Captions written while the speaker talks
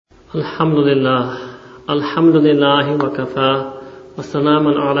Alhamdulillah wa kafa wa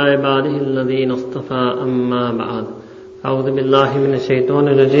salamun ala ibadihi alladhina istafa amma ba'd. A'udhu billahi minash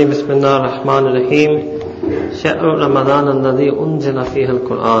shaitanir rajim. Bismillahir rahmanir rahim. Shahru Ramadan alladhi unzila fihi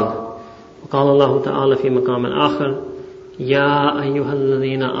al-Qur'an. Wa qala Allah ta'ala fi maqamin akhar, ya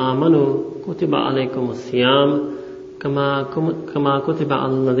ayyuhalladhina amanu kutiba alaykumus siyam kama kutiba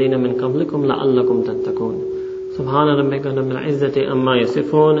alal ladhina min qablikum la'allakum tattaqun. Subhana rabbika rabbil izzati amma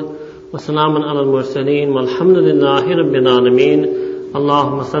yasifun wa salamun alal mursalin walhamdulillahi rabbil alamin.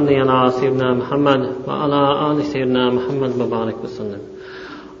 Allahumma salli ala sayyidina Muhammad wa ala ali sayyidina Muhammad wa barik wa sallam.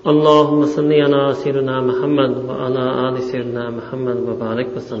 Allahumma salli ala sayyidina Muhammad wa ala ali sayyidina Muhammad wa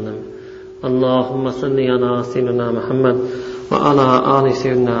barik wa sallam. Allahumma salli ala sayyidina Muhammad wa ala ali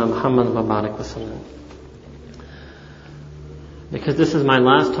sayyidina Muhammad wa barik wa sallam. Because this is my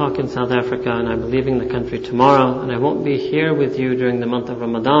last talk in South Africa and I'm leaving the country tomorrow and I won't be here with you during the month of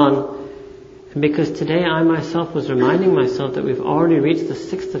Ramadan, and because today I myself was reminding myself that we've already reached the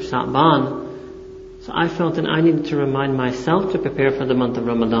 6th of Sha'ban, so I felt that I needed to remind myself to prepare for the month of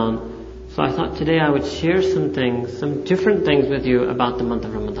Ramadan. So I thought today I would share some different things with you about the month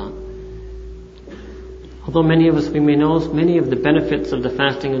of Ramadan. Although many of us, we may know many of the benefits of the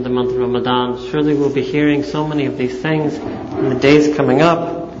fasting of the month of Ramadan, surely we'll be hearing so many of these things in the days coming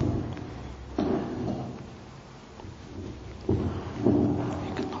up.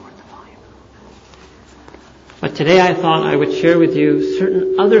 But today I thought I would share with you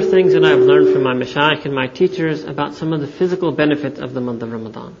certain other things that I've learned from my mashayikh and my teachers about some of the physical benefits of the month of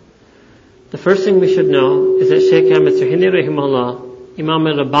Ramadan. The first thing we should know is that Shaykh Ahmad Suhaili rahimahullah, Imam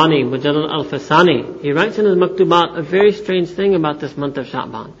al-Rabbani, Mujallal al-Fasani, he writes in his Maktubat a very strange thing about this month of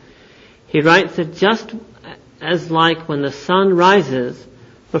Sha'ban. He writes that just as like when the sun rises,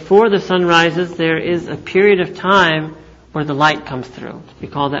 before the sun rises there is a period of time where the light comes through. We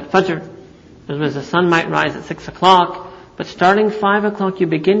call that Fajr. In other words, the sun might rise at 6 o'clock, but starting 5 o'clock you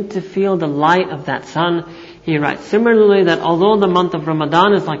begin to feel the light of that sun. He writes similarly that although the month of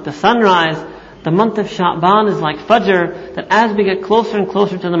Ramadan is like the sunrise, the month of Sha'ban is like Fajr, that as we get closer and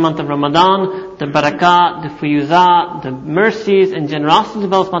closer to the month of Ramadan, the barakat, the fuyuzat, the mercies and generosities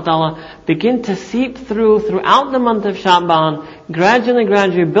of Allah subhanahu wa ta'ala begin to seep throughout the month of Sha'ban,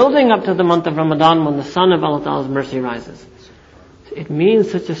 gradually building up to the month of Ramadan when the sun of Allah ta'ala's mercy rises. So it means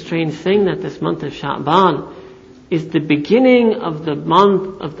such a strange thing that this month of Sha'ban is the beginning of the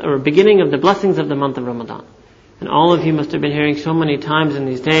beginning of the blessings of the month of Ramadan. And all of you must have been hearing so many times in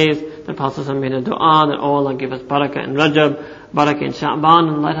these days that Prophet made a dua that, oh Allah, give us barakah in Rajab, barakah in Sha'ban,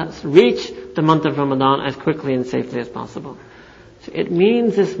 and let us reach the month of Ramadan as quickly and safely as possible. So it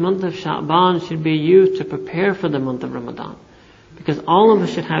means this month of Sha'ban should be used to prepare for the month of Ramadan. Because all of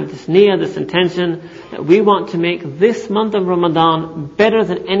us should have this niyyah, this intention, that we want to make this month of Ramadan better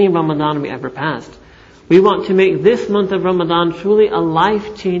than any Ramadan we ever passed. We want to make this month of Ramadan truly a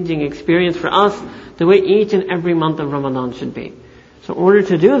life-changing experience for us, the way each and every month of Ramadan should be. So in order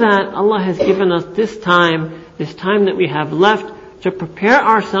to do that, Allah has given us this time that we have left to prepare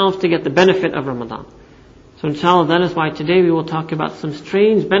ourselves to get the benefit of Ramadan. So inshallah, that is why today we will talk about some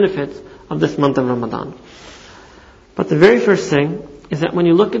strange benefits of this month of Ramadan. But the very first thing is that when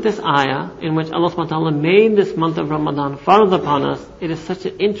you look at this ayah in which Allah subhanahu wa ta'ala made this month of Ramadan fard upon us, it is such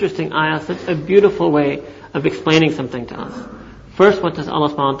an interesting ayah, such a beautiful way of explaining something to us. First, what does Allah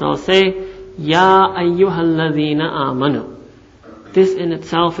subhanahu wa ta'ala say? Ya ayyuhalladhina amanu. This in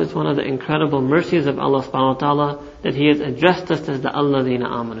itself is one of the incredible mercies of Allah subhanahu wa ta'ala, that He has addressed us as the alladhina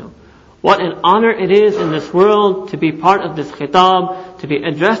amanu. What an honor it is in this world to be part of this khitab, to be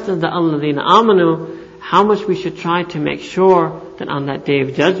addressed as the alladhina amanu. How much we should try to make sure that on that day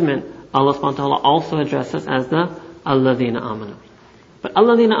of judgment, Allah subhanahu wa ta'ala also addresses us as the alladhina amanu. But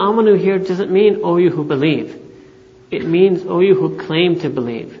alladhina amanu here doesn't mean, oh you who believe. It means, oh you who claim to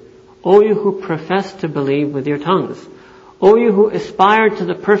believe. O you who profess to believe with your tongues. O you who aspire to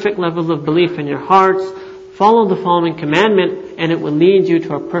the perfect level of belief in your hearts, follow the following commandment and it will lead you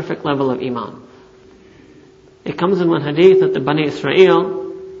to a perfect level of iman. It comes in one hadith that the Bani Israel,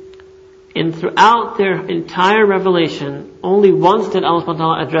 throughout their entire revelation, only once did Allah subhanahu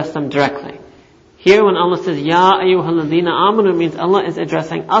wa ta'ala address them directly. Here when Allah says, Ya ayyuhalladhina amanu, it means Allah is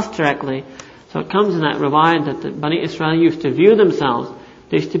addressing us directly. So it comes in that riwayat that the Bani Israel used to view themselves.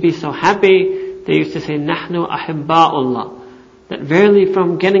 They used to be so happy, they used to say, Nahnu ahibba'ullah. That verily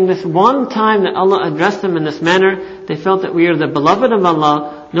from getting this one time that Allah addressed them in this manner, they felt that we are the beloved of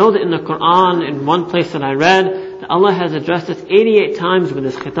Allah. Know that in the Quran, in one place that I read, that Allah has addressed us 88 times with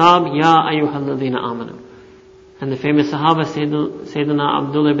this khitab, Ya ayyuhalladhina amanu. And the famous Sahaba, Sayyidina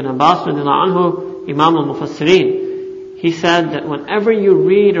Abdullah ibn Abbas, radiyallahu anhu, Imam al-Mufassirin, he said that whenever you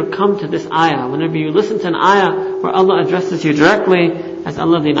read or come to this ayah, whenever you listen to an ayah where Allah addresses you directly as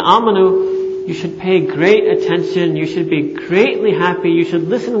alladhina amanu, you should pay great attention, you should be greatly happy, you should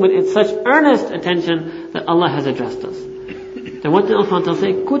listen with such earnest attention that Allah has addressed us. Then what did Allah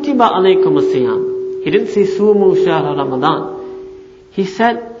say? Kutiba alaykum as-siyam. He didn't say sumu shahr Ramadan. He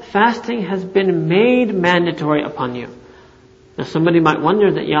said fasting has been made mandatory upon you. Now somebody might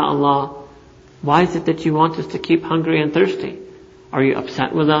wonder that, Ya Allah, why is it that you want us to keep hungry and thirsty? Are you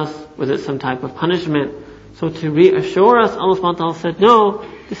upset with us? Was it some type of punishment? So to reassure us, Allah subhanahu wa ta'ala said, no,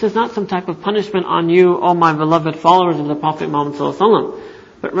 this is not some type of punishment on you, O my beloved followers of the Prophet Muhammad sallallahu alaihi wasallam.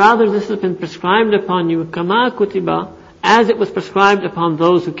 But rather this has been prescribed upon you, kama kutiba, as it was prescribed upon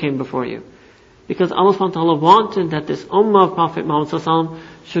those who came before you. Because Allah subhanahu wa ta'ala wanted that this ummah of Prophet Muhammad sallallahu alaihi wasallam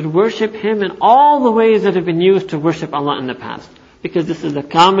should worship Him in all the ways that have been used to worship Allah in the past. Because this is the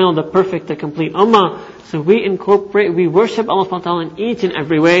kamil, the perfect, the complete ummah. So we worship Allah subhanahu wa ta'ala in each and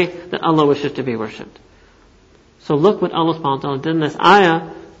every way that Allah wishes to be worshipped. So look what Allah subhanahu wa ta'ala did in this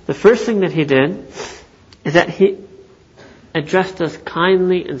ayah. The first thing that He did is that He addressed us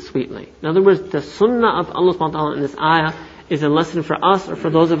kindly and sweetly. In other words, the sunnah of Allah subhanahu wa ta'ala in this ayah is a lesson for us or for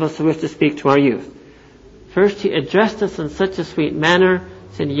those of us who wish to speak to our youth. First, He addressed us in such a sweet manner,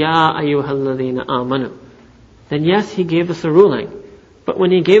 said, Ya ayyuhalladhina amanu. Then yes, He gave us a ruling. But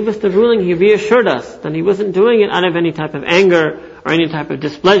when He gave us the ruling, He reassured us that He wasn't doing it out of any type of anger or any type of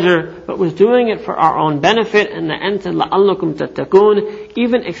displeasure, but was doing it for our own benefit. And the end said, لَعَلَّكُمْ تَتَّقُونَ,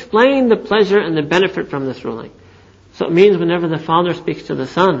 even explain the pleasure and the benefit from this ruling. So it means whenever the father speaks to the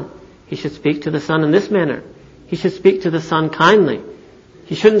son, he should speak to the son in this manner. He should speak to the son kindly.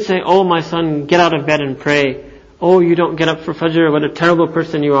 He shouldn't say, oh my son, get out of bed and pray. Oh, you don't get up for Fajr, what a terrible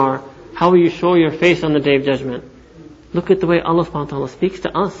person you are. How will you show your face on the Day of Judgment? Look at the way Allah subhanahu wa ta'ala speaks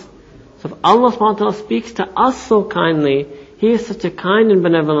to us. So if Allah subhanahu wa ta'ala speaks to us so kindly, He is such a kind and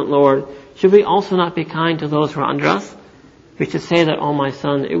benevolent Lord, should we also not be kind to those who are under us? We should say that, oh my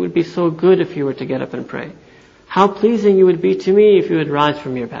son, it would be so good if you were to get up and pray. How pleasing you would be to me if you would rise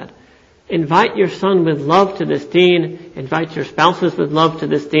from your bed. Invite your son with love to this deen. Invite your spouses with love to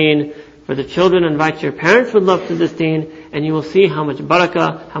this deen. For the children, invite your parents with love to this deen, and you will see how much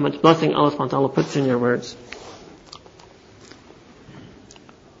barakah, how much blessing Allah subhanahu wa ta'ala puts in your words.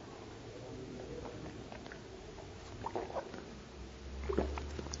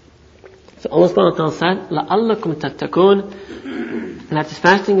 So Allah subhanahu wa ta'ala said, لَعَلَّكُمْ تَتَّقُونَ, and that this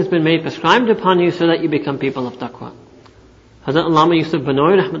fasting has been made prescribed upon you so that you become people of taqwa. Hazrat Allama Yusuf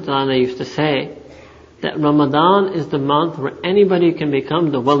Banoy rahmatullah used to say that Ramadan is the month where anybody can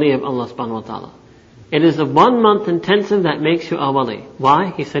become the wali of Allah subhanahu wa ta'ala. It is the 1 month intensive that makes you a wali.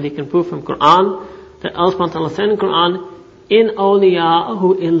 Why? He said he can prove from Quran that Allah subhanahu wa ta'ala said in Quran, in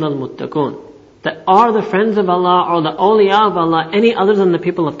awliya'ahu illa al-muttaqun, that are the friends of Allah or the awliya of Allah any other than the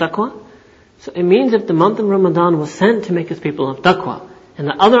people of taqwa? So it means that the month of Ramadan was sent to make us people of taqwa. In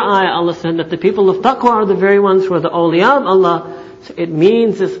the other ayah, Allah said that the people of taqwa are the very ones who are the awliya of Allah. So it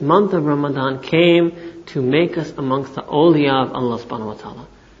means this month of Ramadan came to make us amongst the awliya of Allah subhanahu wa ta'ala.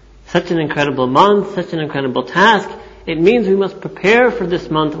 Such an incredible month, such an incredible task. It means we must prepare for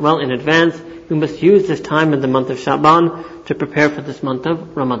this month well in advance. We must use this time in the month of Sha'ban to prepare for this month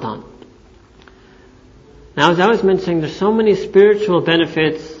of Ramadan. Now, as I was mentioning, there's so many spiritual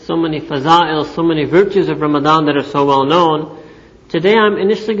benefits, so many faza'il, so many virtues of Ramadan that are so well known. Today I'm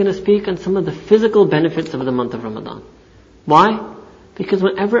initially going to speak on some of the physical benefits of the month of Ramadan. Why? Because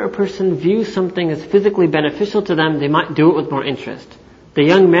whenever a person views something as physically beneficial to them, they might do it with more interest. The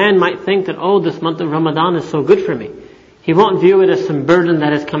young man might think that, oh, this month of Ramadan is so good for me. He won't view it as some burden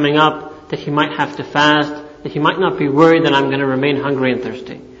that is coming up, that he might have to fast, that he might not be worried that I'm going to remain hungry and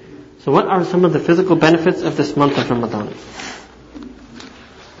thirsty. So what are some of the physical benefits of this month of Ramadan?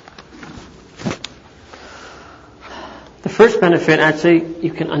 The first benefit, actually,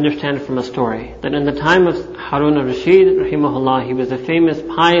 you can understand from a story. That in the time of Harun al-Rashid, rahimahullah, he was a famous,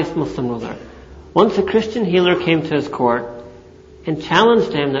 pious Muslim ruler. Once a Christian healer came to his court and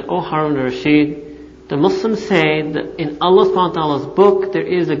challenged him that, oh Harun al-Rashid, the Muslims say that in Allah subhanahu wa ta'ala's book there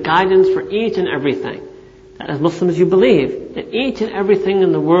is a guidance for each and everything. That as Muslims you believe that each and everything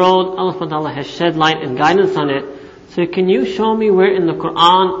in the world, Allah subhanahu wa ta'ala has shed light and guidance on it. So can you show me where in the Quran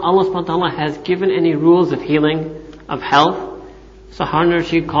Allah subhanahu wa ta'ala has given any rules of healing, of health? So Harun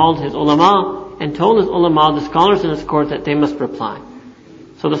al-Rashid called his ulama and told his ulama, the scholars in his court, that they must reply.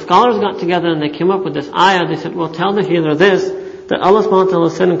 So the scholars got together and they came up with this ayah. They said, well, tell the healer this, that Allah subhanahu wa ta'ala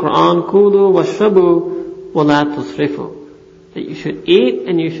said in Quran, Kulu washrabu wa la tusrifu, that you should eat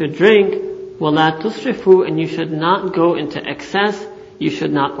and you should drink, wa la tusrifu, and you should not go into excess, you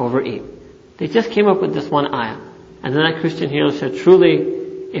should not overeat. They just came up with this one ayah. And then that Christian healer said, truly,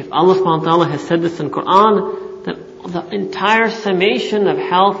 if Allah subhanahu wa ta'ala has said this in Quran, then the entire summation of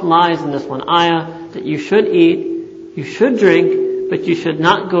health lies in this one ayah, that you should eat, you should drink, but you should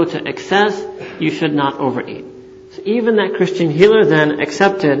not go to excess, you should not overeat. So even that Christian healer then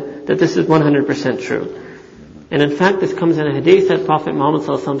accepted that this is 100% true. And in fact, this comes in a hadith that Prophet Muhammad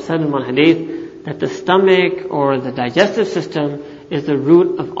ﷺ said in one hadith, that the stomach or the digestive system is the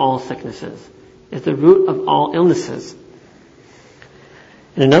root of all sicknesses, is the root of all illnesses.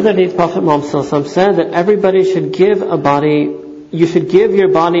 In another hadith, Prophet Muhammad ﷺ said that everybody should give you should give your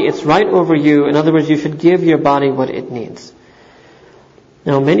body its right over you. In other words, you should give your body what it needs.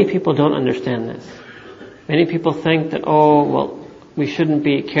 Now, many people don't understand this. Many people think that, we shouldn't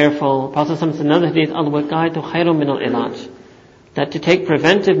be careful. Prophet ﷺ said in another hadith, al-wiqayatu khayrun min al-ilaj, that to take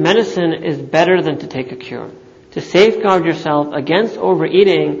preventive medicine is better than to take a cure. To safeguard yourself against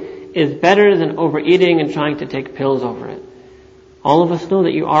overeating is better than overeating and trying to take pills over it. All of us know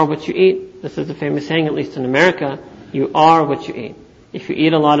that you are what you eat. This is the famous saying, at least in America, you are what you eat. If you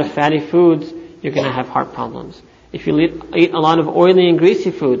eat a lot of fatty foods, you're going to have heart problems. If you eat a lot of oily and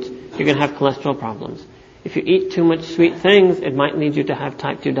greasy foods, you're going to have cholesterol problems. If you eat too much sweet things, it might lead you to have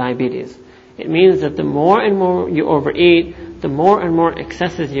type 2 diabetes. It means that the more and more you overeat, the more and more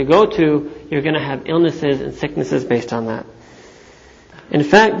excesses you go to, you're going to have illnesses and sicknesses based on that. In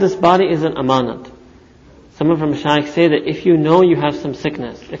fact, this body is an amanat. Some of our mashayikh say that if you know you have some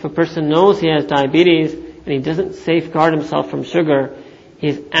sickness, if a person knows he has diabetes and he doesn't safeguard himself from sugar,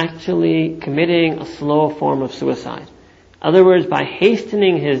 he's actually committing a slow form of suicide. In other words, by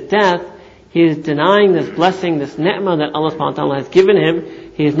hastening his death, he is denying this blessing, this ni'mah that Allah subhanahu wa ta'ala has given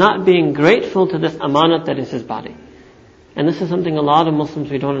him. He is not being grateful to this amanat that is his body. And this is something a lot of Muslims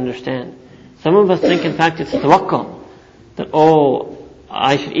we don't understand. Some of us think, in fact, it's tawakkul. That,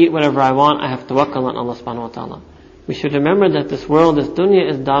 I should eat whatever I want, I have tawakkul on Allah subhanahu wa ta'ala. We should remember that this world, this dunya,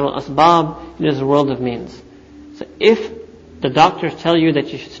 is darul asbab, it is a world of means. So if the doctors tell you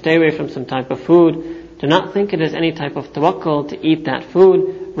that you should stay away from some type of food, do not think it is any type of tawakkul to eat that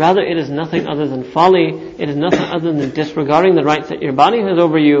food. Rather, it is nothing other than folly. It is nothing other than disregarding the rights that your body has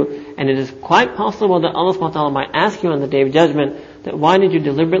over you. And it is quite possible that Allah subhanahu wa ta'ala might ask you on the Day of Judgment that why did you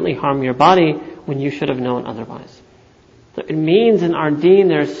deliberately harm your body when you should have known otherwise. So it means in our deen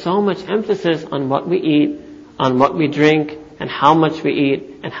there is so much emphasis on what we eat, on what we drink, and how much we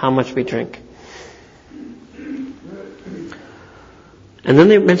eat, and how much we drink. And then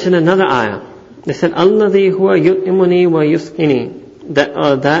they mention another ayah. They said, Alladhi huwa yut'imuni wa yusqini.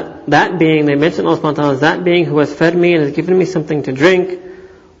 That being, they mentioned Allah subhanahu wa ta'ala as that being who has fed me and has given me something to drink.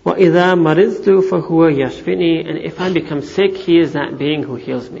 Wa idha mariztu fa huwa yashfini. And if I become sick, He is that being who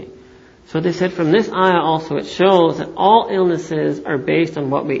heals me. So they said from this ayah also it shows that all illnesses are based on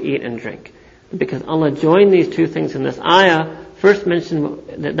what we eat and drink. Because Allah joined these two things in this ayah, first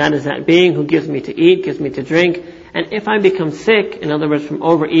mentioned that is that being who gives me to eat, gives me to drink. And if I become sick, in other words from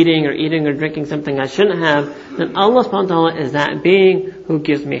overeating or eating or drinking something I shouldn't have, then Allah subhanahu wa ta'ala is that being who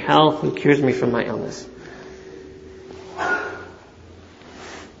gives me health, who cures me from my illness.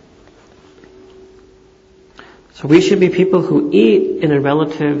 So we should be people who eat in a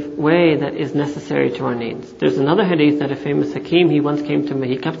relative way that is necessary to our needs. There's another hadith that a famous Hakim, he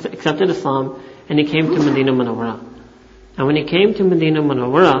accepted Islam and he came to Medina Munawwara. And when he came to Medina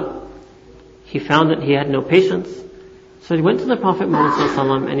Munawwara, he found that he had no patients. So he went to the Prophet Muhammad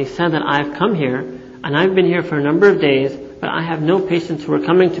ﷺ and he said that I've come here and I've been here for a number of days, but I have no patients who are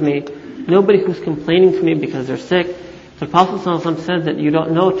coming to me, nobody who's complaining to me because they're sick. The Prophet ﷺ said that you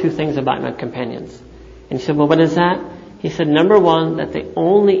don't know two things about my companions. And he said, well, what is that? He said, number one, that they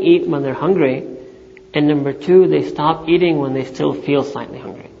only eat when they're hungry, and number two, they stop eating when they still feel slightly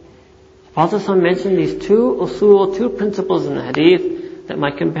hungry. The Prophet ﷺ mentioned these two principles in the hadith, that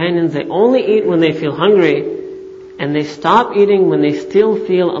my companions, they only eat when they feel hungry, and they stop eating when they still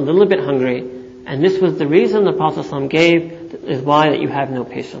feel a little bit hungry. And this was the reason the Prophet ﷺ gave, is why that you have no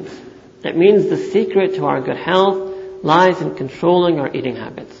patience. That means the secret to our good health lies in controlling our eating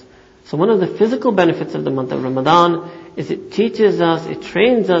habits. So one of the physical benefits of the month of Ramadan is it teaches us, it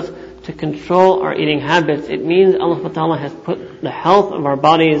trains us to control our eating habits. It means Allah subhanahu wa ta'ala has put the health of our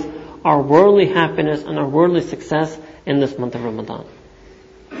bodies, our worldly happiness, and our worldly success in this month of Ramadan.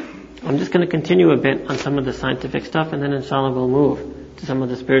 I'm just going to continue a bit on some of the scientific stuff, and then inshallah we'll move to some of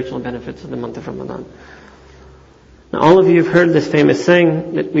the spiritual benefits of the month of Ramadan. Now all of you have heard this famous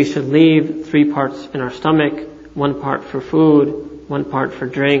saying that we should leave 3 parts in our stomach, 1 part for food, 1 part for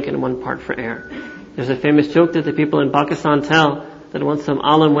drink, and 1 part for air. There's a famous joke that the people in Pakistan tell, that once some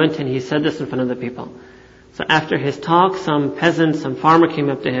alim went and he said this in front of the people. So after his talk, some peasant, some farmer came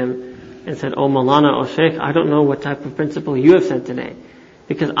up to him and said, "Oh Maulana, oh Sheikh, I don't know what type of principle you have said today.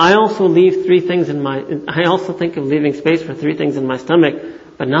 Because I also I also think of leaving space for 3 things in my stomach,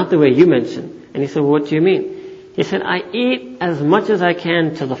 but not the way you mentioned." And he said, "Well, what do you mean?" He said, "I eat as much as I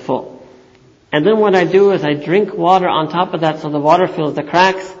can to the full. And then what I do is I drink water on top of that so the water fills the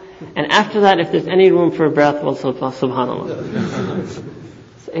cracks. And after that, if there's any room for breath, well, subhanAllah."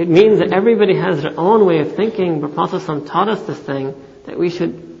 So it means that everybody has their own way of thinking, but Prophet ﷺ taught us this thing, that we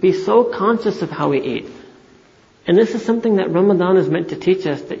should be so conscious of how we eat. And this is something that Ramadan is meant to teach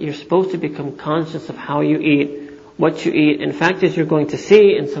us, that you're supposed to become conscious of how you eat, what you eat. In fact, as you're going to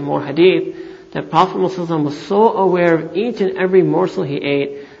see in some more hadith, that Prophet ﷺ was so aware of each and every morsel he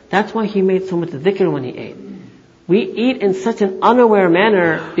ate. That's why he made so much dhikr when he ate. We eat in such an unaware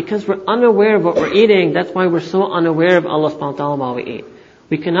manner because we're unaware of what we're eating. That's why we're so unaware of Allah subhanahu wa ta'ala while we eat.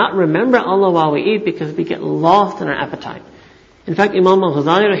 We cannot remember Allah while we eat because we get lost in our appetite. In fact, Imam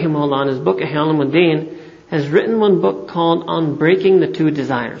al-Ghazali rahimahullah in his book Ihya Ulumuddin has written one book called On Breaking the 2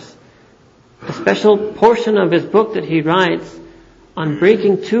 Desires. A special portion of his book that he writes on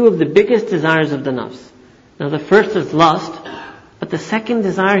breaking 2 of the biggest desires of the nafs. Now the first is lust, but the second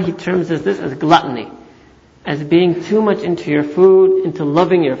desire he terms as gluttony, as being too much into your food, into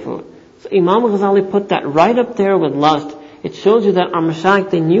loving your food. So Imam Ghazali put that right up there with lust. It shows you that our mashayikh,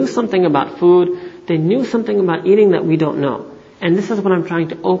 they knew something about food, they knew something about eating that we don't know. And this is what I'm trying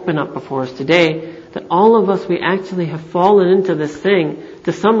to open up before us today, that all of us, we actually have fallen into this thing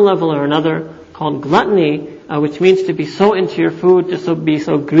to some level or another called gluttony, which means to be so into your food, to be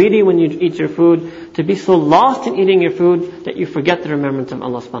so greedy when you eat your food, to be so lost in eating your food that you forget the remembrance of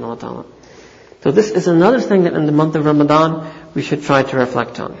Allah subhanahu wa ta'ala. So this is another thing that in the month of Ramadan we should try to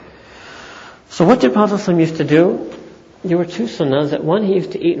reflect on. So what did Prophet ﷺ used to do? There were 2 sunnahs, that one he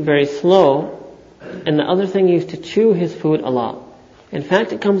used to eat very slow, and the other thing he used to chew his food a lot. In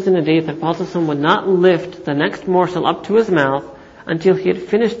fact, it comes in a hadith that Prophet ﷺ would not lift the next morsel up to his mouth until he had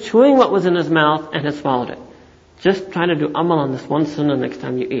finished chewing what was in his mouth and had swallowed it. Just try to do amal on this one sunnah next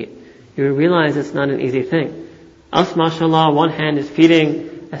time you eat. You will realize it's not an easy thing. Us, mashallah, one hand is feeding,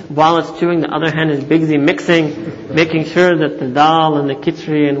 while it's chewing, the other hand is busy mixing, making sure that the dal and the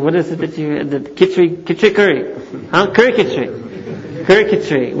khichdi and what is it that the khichdi curry? Curry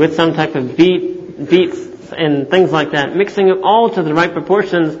khichdi with some type of beets and things like that, mixing it all to the right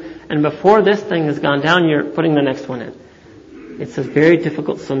proportions, and before this thing has gone down, you're putting the next one in. It's a very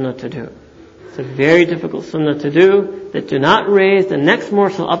difficult sunnah to do. It's a very difficult sunnah to do, that do not raise the next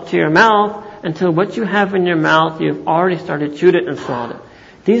morsel up to your mouth until what you have in your mouth, you've already started chewed it and swallowed it.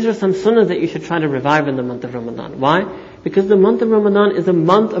 These are some sunnahs that you should try to revive in the month of Ramadan. Why? Because the month of Ramadan is a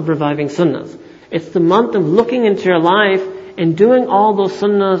month of reviving sunnahs. It's the month of looking into your life and doing all those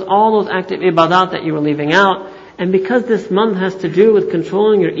sunnahs, all those active ibadat that you were leaving out. And because this month has to do with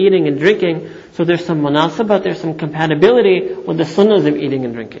controlling your eating and drinking, so there's some munasabat, there's some compatibility with the sunnahs of eating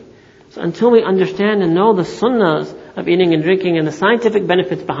and drinking. So until we understand and know the sunnahs of eating and drinking and the scientific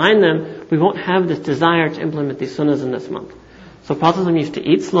benefits behind them, we won't have this desire to implement these sunnahs in this month. So Prophet ﷺ used to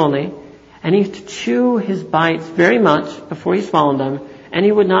eat slowly, and he used to chew his bites very much before he swallowed them, and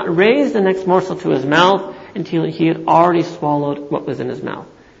he would not raise the next morsel to his mouth until he had already swallowed what was in his mouth.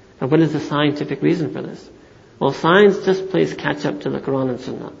 Now what is the scientific reason for this? Well, science just plays catch up to the Quran and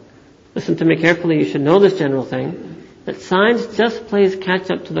Sunnah. Listen to me carefully, you should know this general thing, that science just plays catch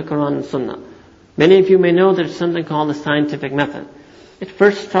up to the Quran and Sunnah. Many of you may know there's something called the scientific method. It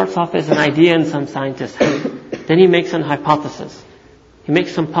first starts off as an idea in some scientist's head. Then he makes an hypothesis. He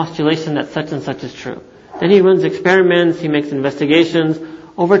makes some postulation that such and such is true. Then he runs experiments, he makes investigations.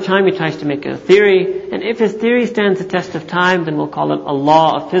 Over time he tries to make a theory. And if his theory stands the test of time, then we'll call it a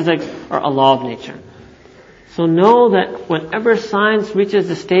law of physics or a law of nature. So know that whenever science reaches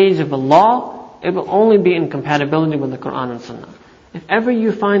the stage of a law, it will only be in compatibility with the Quran and Sunnah. If ever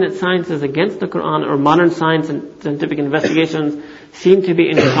you find that science is against the Quran, or modern science and scientific investigations seem to be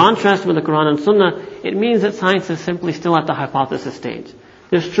in contrast with the Quran and Sunnah, it means that science is simply still at the hypothesis stage.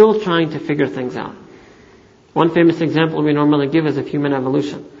 They're still trying to figure things out. One famous example we normally give is of human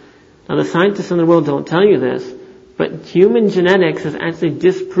evolution. Now the scientists in the world don't tell you this, but human genetics has actually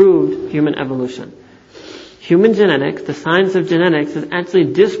disproved human evolution. Human genetics, the science of genetics, has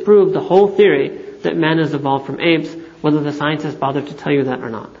actually disproved the whole theory that man has evolved from apes, whether the scientists bother to tell you that or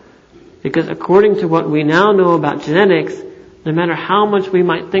not. Because according to what we now know about genetics, no matter how much we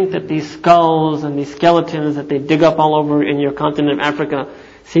might think that these skulls and these skeletons that they dig up all over in your continent of Africa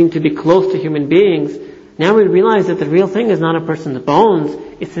seem to be close to human beings, now we realize that the real thing is not a person's bones,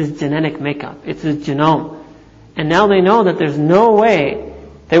 it's his genetic makeup, it's his genome. And now they know that there's no way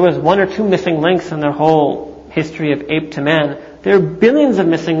there was 1 or 2 missing links in their whole history of ape to man. There are billions of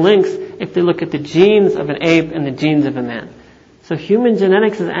missing links if they look at the genes of an ape and the genes of a man. So human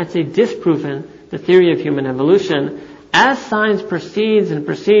genetics has actually disproven the theory of human evolution. As science proceeds,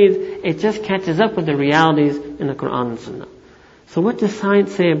 it just catches up with the realities in the Quran and Sunnah. So what does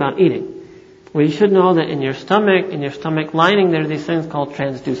science say about eating? Well, you should know that in your stomach lining, there are these things called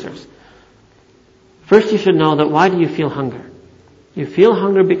transducers. First, you should know that why do you feel hunger? You feel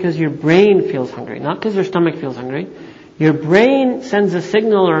hunger because your brain feels hungry, not because your stomach feels hungry. Your brain sends a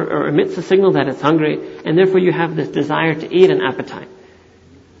signal or emits a signal that it's hungry, and therefore you have this desire to eat, an appetite.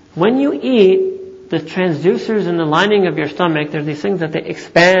 When you eat, the transducers in the lining of your stomach, there are these things that they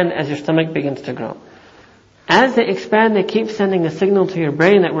expand as your stomach begins to grow. As they expand, they keep sending a signal to your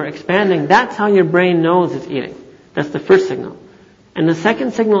brain that we're expanding. That's how your brain knows it's eating. That's the first signal. And the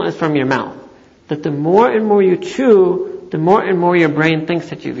second signal is from your mouth. That the more and more you chew, the more and more your brain thinks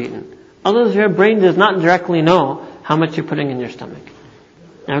that you've eaten. Otherwise, your brain does not directly know how much you're putting in your stomach.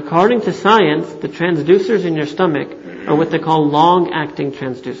 Now, according to science, the transducers in your stomach are what they call long-acting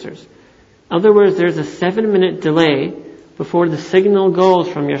transducers. In other words, there's a 7-minute delay before the signal goes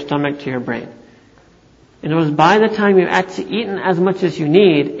from your stomach to your brain. In other words, by the time you've actually eaten as much as you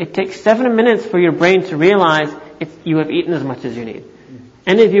need, it takes 7 minutes for your brain to realize you have eaten as much as you need.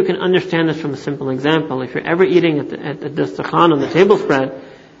 Any of you can understand this from a simple example. If you're ever eating at the dastakhan on the table spread,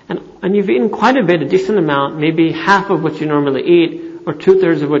 and you've eaten quite a bit, a decent amount, maybe half of what you normally eat, or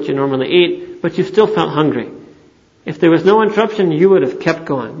 2/3 of what you normally eat, but you still felt hungry. If there was no interruption, you would have kept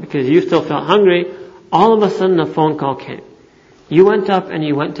going, because you still felt hungry. All of a sudden, a phone call came. You went up and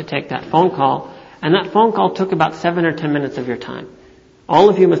you went to take that phone call, and that phone call took about 7 or 10 minutes of your time. All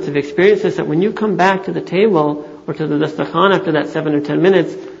of you must have experienced this, that when you come back to the table, or to the dastakhan after that 7 or 10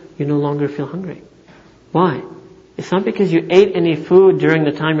 minutes, you no longer feel hungry. Why? It's not because you ate any food during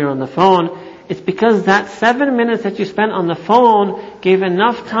the time you're on the phone. It's because that 7 minutes that you spent on the phone gave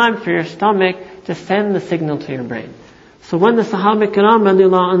enough time for your stomach to send the signal to your brain. So when the Sahaba Kiram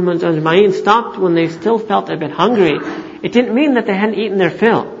radiallahu anhum ajma'in stopped when they still felt a bit hungry, it didn't mean that they hadn't eaten their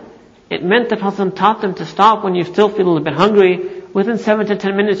fill. It meant that Prophet taught them to stop when you still feel a little bit hungry. Within 7 to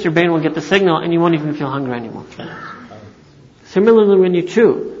 10 minutes, your brain will get the signal and you won't even feel hungry anymore. Similarly, when you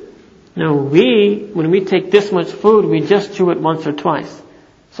chew. Now when we take this much food, we just chew it once or twice.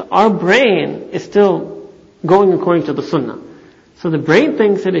 So our brain is still going according to the sunnah. So the brain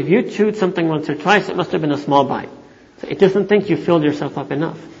thinks that if you chewed something once or twice, it must have been a small bite. So it doesn't think you filled yourself up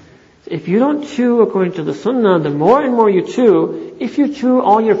enough. So if you don't chew according to the sunnah, the more and more you chew, if you chew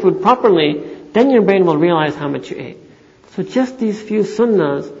all your food properly, then your brain will realize how much you ate. So just these few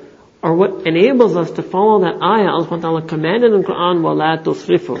sunnahs are what enables us to follow that ayah Allah subhanahu wa ta'ala commanded in the Quran, وَلَا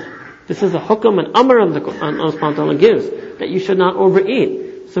تُسْرِفُوا. This is a hukam and amr of the Quran Allah subhanahu wa ta'ala gives, that you should not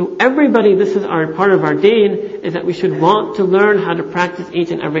overeat. So everybody, this is our part of our deen, is that we should want to learn how to practice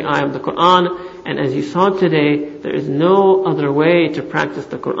each and every ayah of the Quran. And as you saw today, there is no other way to practice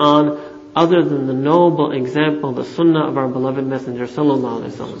the Quran other than the noble example, the sunnah of our beloved Messenger sallallahu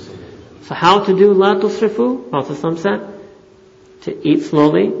alaihi wasallam. So how to do la tusrifu? Prophet said, to eat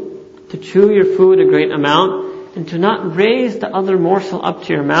slowly, to chew your food a great amount, and to not raise the other morsel up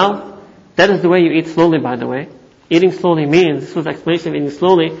to your mouth. That is the way you eat slowly, by the way. Eating slowly means, this was the explanation of eating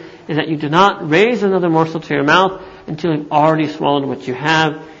slowly, is that you do not raise another morsel to your mouth until you've already swallowed what you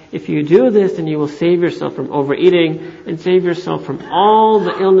have. If you do this, then you will save yourself from overeating and save yourself from all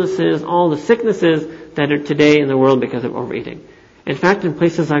the illnesses, all the sicknesses that are today in the world because of overeating. In fact, in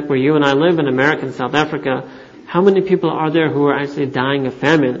places like where you and I live, in America and South Africa, how many people are there who are actually dying of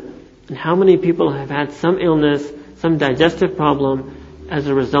famine? And how many people have had some illness, some digestive problem as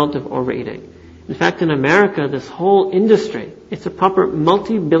a result of overeating? In fact, in America, this whole industry, it's a proper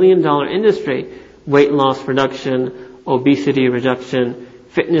multi-billion-dollar industry. Weight loss reduction, obesity reduction,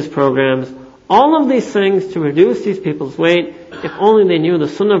 fitness programs, all of these things to reduce these people's weight. If only they knew the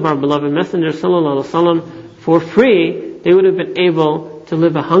sunnah of our beloved Messenger sallallahu alaihi wasallam for free, they would have been able to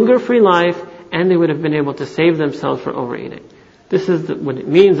live a hunger-free life, and they would have been able to save themselves from overeating. This is what it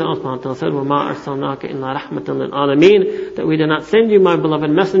means. Allah subhanahu wa ta'ala said, وَمَا أَرْسَلْنَاكَ إِلَّا رَحْمَةً لِلْعَالَمِينَ, that we did not send you, my beloved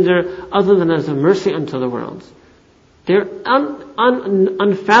Messenger, other than as a mercy unto the worlds. They're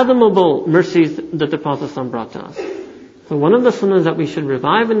unfathomable mercies that the Prophet brought to us. So one of the sunnahs that we should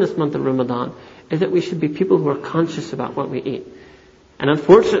revive in this month of Ramadan is that we should be people who are conscious about what we eat. And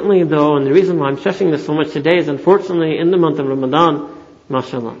unfortunately though, and the reason why I'm stressing this so much today is unfortunately in the month of Ramadan,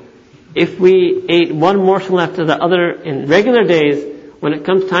 mashallah, if we ate one morsel after the other in regular days, when it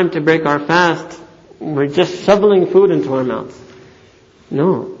comes time to break our fast, we're just shoveling food into our mouths.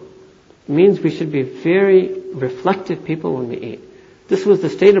 No. It means we should be very reflective people when we eat. This was the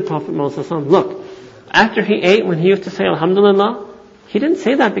state of Prophet Muhammad. Look, after he ate, when he used to say Alhamdulillah, He didn't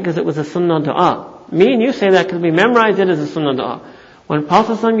say that because it was a sunnah dua. Me and you say that because we memorized it as a sunnah dua. When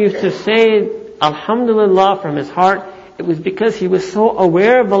Prophet ﷺ used to say Alhamdulillah from his heart, it was because he was so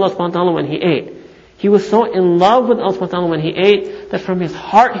aware of Allah subhanahu wa ta'ala when he ate. He was so in love with Allah subhanahu wa ta'ala when he ate that from his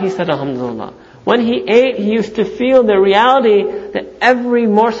heart he said Alhamdulillah. When he ate, he used to feel the reality that every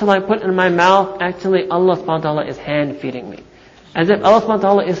morsel I put in my mouth, actually Allah subhanahu wa ta'ala is hand feeding me. As if Allah subhanahu wa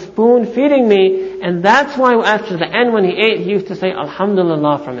ta'ala is spoon feeding me, and that's why after the end when he ate, he used to say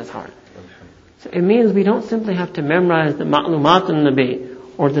Alhamdulillah from his heart. So it means we don't simply have to memorize the ma'lumat al-Nabi,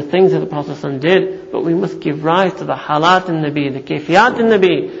 or the things that the Prophet ﷺ did, but we must give rise to the halat al-Nabi, the kayfiyat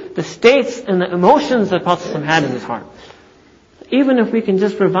al-Nabi, the states and the emotions that the Prophet ﷺ had in his heart. Even if we can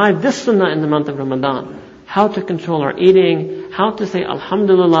just revive this sunnah in the month of Ramadan, how to control our eating, how to say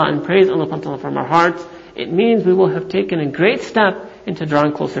Alhamdulillah and praise Allah subhanahu wa ta'ala from our hearts, it means we will have taken a great step into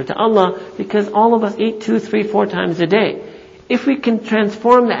drawing closer to Allah, because all of us eat 2, 3, 4 times a day. If we can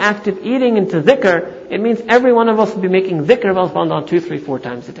transform the act of eating into dhikr, it means every one of us will be making dhikr of Allah subhanahu wa ta'ala 2, 3, 4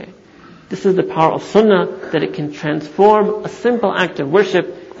 times a day. This is the power of sunnah, that it can transform a simple act of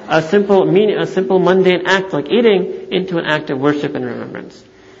worship, a simple mundane act like eating, into an act of worship and remembrance.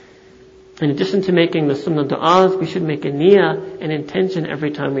 In addition to making the sunnah du'as, we should make a niyyah, an intention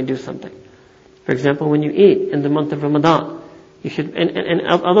every time we do something. For example, when you eat in the month of Ramadan, you should, and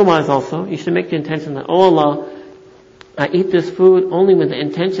otherwise also, you should make the intention that, oh Allah, I eat this food only with the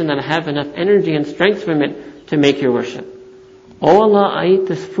intention that I have enough energy and strength from it to make your worship. Oh Allah, I eat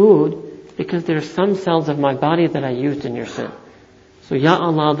this food because there are some cells of my body that I used in your sin. So Ya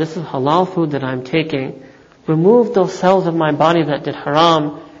Allah, this is halal food that I'm taking. Remove those cells of my body that did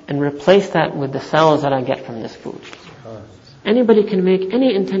haram and replace that with the cells that I get from this food. Anybody can make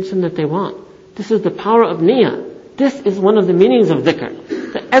any intention that they want. This is the power of niyyah. This is one of the meanings of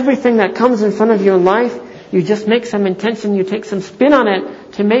dhikr. That everything that comes in front of you in life, you just make some intention, you take some spin on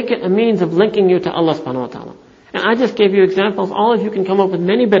it to make it a means of linking you to Allah subhanahu wa ta'ala. And I just gave you examples. All of you can come up with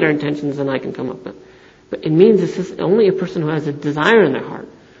many better intentions than I can come up with. But it means this is only a person who has a desire in their heart.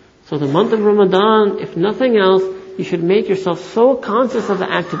 So the month of Ramadan, if nothing else, you should make yourself so conscious of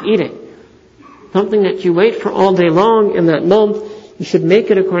the act of eating. Something that you wait for all day long in that month, you should make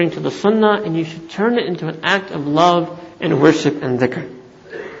it according to the sunnah, and you should turn it into an act of love and worship and dhikr.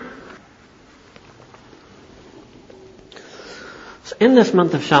 So in this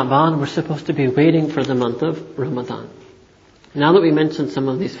month of Sha'ban, we're supposed to be waiting for the month of Ramadan. Now that we mentioned some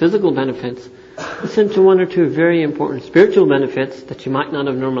of these physical benefits, listen to one or two very important spiritual benefits that you might not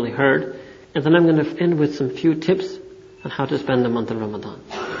have normally heard, and then I'm going to end with some few tips on how to spend the month of Ramadan.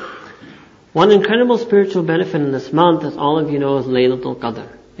 One incredible spiritual benefit in this month, as all of you know, is Laylatul Qadr.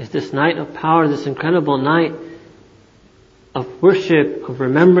 It's this night of power, this incredible night of worship, of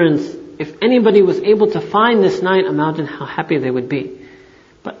remembrance. If anybody was able to find this night, imagine how happy they would be.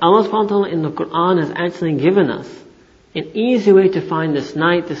 But Allah subhanahu wa ta'ala in the Quran has actually given us an easy way to find this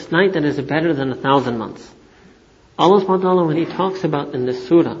night that is better than 1,000 months. Allah subhanahu wa ta'ala, when He talks about in this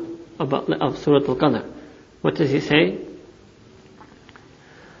surah, of Surah Al-Qadr, what does He say?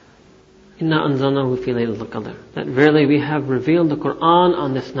 Inna anzalnahu fi laylatul qadr. That verily we have revealed the Quran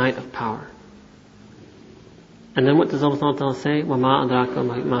on this night of power. And then what does Allah subhanahu wa ta'ala say? وَمَا أَدْرَاكَ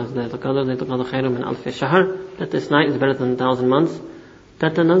مَا لَيْلَةُ الْقَدْرِ لَيْلَةُ الْقَدْرِ خَيْرٌ مِنْ أَلْفِ شَهْرٍ. That this night is better than 1,000 months.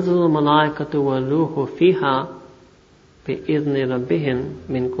 تَتَنَزَّلُ الْمَلَائِكَةُ وَالرُّوحُ فِيهَا بِإِذْنِ رَبِّهِمْ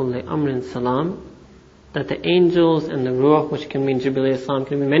مِنْ كُلِّ أَمْرٍ سَلَامٍ. That the angels and the ruh, which can mean Jibreel alayhi salam,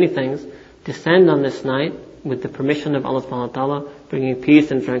 can mean many things, descend on this night with the permission of Allah subhanahu wa ta'ala, bringing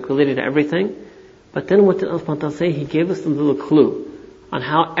peace and tranquility to everything. But then what did Allah subhanahu wa ta'ala say? He gave us a little clue on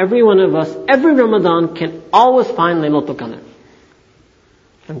how every one of us, every Ramadan, can always find Laylatul Qadr.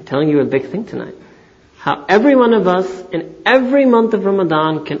 I'm telling you a big thing tonight. How every one of us, in every month of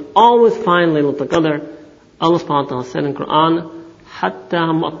Ramadan, can always find Laylatul Qadr. Allah subhanahu wa ta'ala said in Quran, Hatta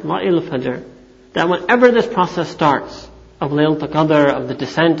matla'il fajr. That whenever this process starts, of Laylatul Qadr, of the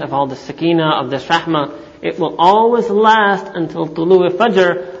descent of all the sakina, of this rahmah, it will always last until tulu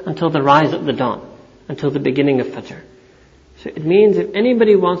fajr, until the rise of the dawn, until the beginning of fajr. So it means if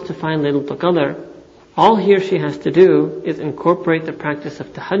anybody wants to find Laylatul Qadr, all he or she has to do is incorporate the practice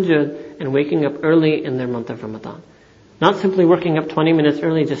of tahajjud and waking up early in their month of Ramadan. Not simply waking up 20 minutes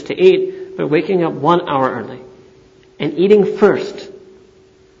early just to eat, but waking up 1 hour early. And eating first.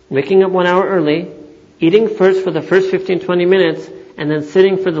 Waking up 1 hour early, eating first for the first 15-20 minutes, and then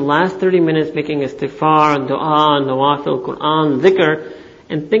sitting for the last 30 minutes making istighfar, dua, nawafil, Quran, dhikr,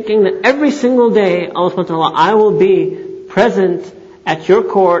 and thinking that every single day, Allah subhanahu wa ta'ala, I will be present at your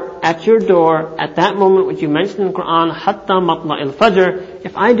court, at your door, at that moment which you mentioned in the Quran, hatta matla'il fajr.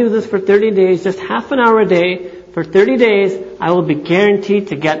 If I do this for 30 days, just half an hour a day, for 30 days, I will be guaranteed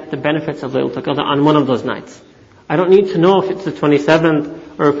to get the benefits of Laylatul Qadr on one of those nights. I don't need to know if it's the 27th,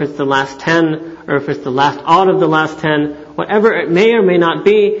 or if it's the last 10, or if it's the last odd of the last 10, whatever it may or may not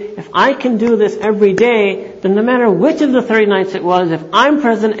be. If I can do this every day, then no matter which of the 30 nights it was, if I'm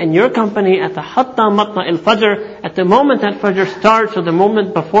present in your company at the Hatta Matla al-Fajr, at the moment that Fajr starts, or the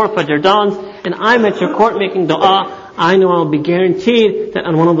moment before Fajr dawns, and I'm at your court making dua, I know I'll be guaranteed that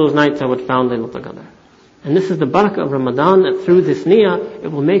on one of those nights I would found Laylatul Qadr. And this is the barakah of Ramadan, that through this niyyah, it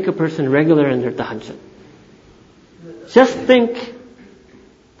will make a person regular in their tahajjud. Just think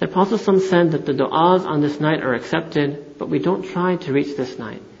that Prophet ﷺ said that the du'as on this night are accepted, but we don't try to reach this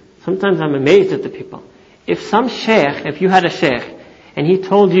night. Sometimes I'm amazed at the people. If you had a shaykh, and he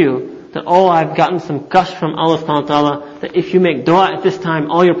told you that, I've gotten some gush from Allah subhanahu wa ta'ala, that if you make dua at this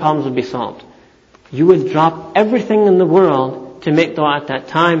time, all your problems will be solved. You would drop everything in the world to make dua at that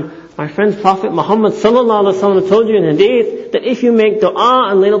time. My friends, Prophet Muhammad sallallahu alaihi wasallam told you in hadith that if you make dua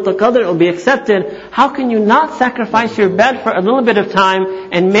on Laylatul Qadr, it will be accepted. How can you not sacrifice your bed for a little bit of time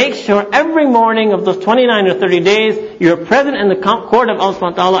and make sure every morning of those 29 or 30 days you're present in the court of Allah subhanahu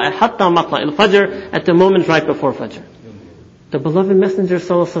wa ta'ala at Hatta Matla al-Fajr, at the moment right before Fajr? The beloved Messenger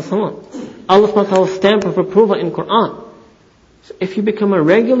sallallahu alaihi wasallam, Allah subhanahu wa ta'ala's stamp of approval in Quran. So if you become a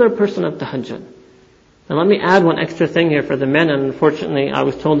regular person of tahajjud. Now let me add one extra thing here for the men, and unfortunately I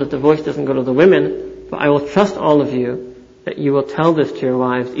was told that the voice doesn't go to the women, but I will trust all of you that you will tell this to your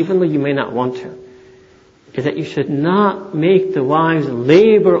wives, even though you may not want to, is that you should not make the wives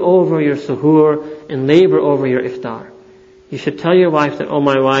labor over your suhoor and labor over your iftar. You should tell your wife that,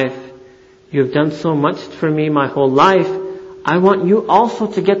 my wife, you have done so much for me my whole life. I want you also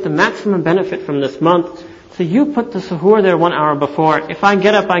to get the maximum benefit from this month. So you put the suhoor there 1 hour before. If I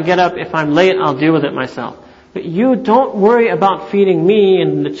get up, I get up. If I'm late, I'll deal with it myself. But you don't worry about feeding me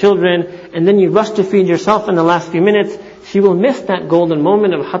and the children, and then you rush to feed yourself in the last few minutes. She will miss that golden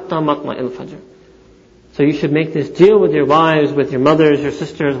moment of Hatta Matla al-Fajr. So you should make this deal with your wives, with your mothers, your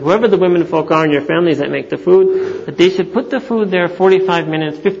sisters, whoever the women folk are in your families that make the food, that they should put the food there 45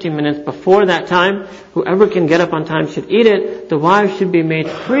 minutes, 15 minutes before that time. Whoever can get up on time should eat it. The wives should be made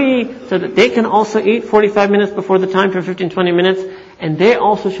free so that they can also eat 45 minutes before the time for 15, 20 minutes. And they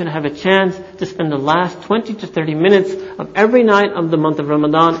also should have a chance to spend the last 20 to 30 minutes of every night of the month of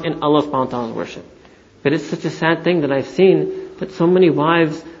Ramadan in Allah subhanahu wa ta'ala's worship. But it's such a sad thing that I've seen that so many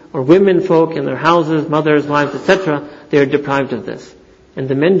wives or women folk in their houses, mothers, wives, etc., they are deprived of this. And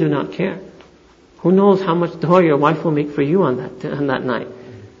the men do not care. Who knows how much dua your wife will make for you on that night?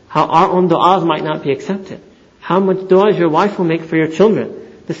 How our own du'as might not be accepted. How much du'as your wife will make for your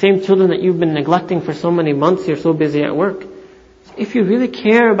children. The same children that you've been neglecting for so many months, you're so busy at work. So if you really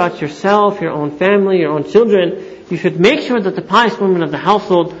care about yourself, your own family, your own children, you should make sure that the pious women of the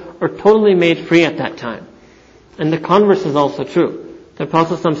household are totally made free at that time. And the converse is also true. The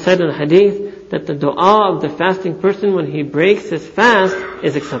Prophet ﷺ said in a hadith that the dua of the fasting person when he breaks his fast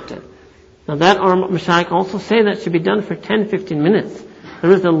is accepted. Now that our mashayikh also say that should be done for 10-15 minutes.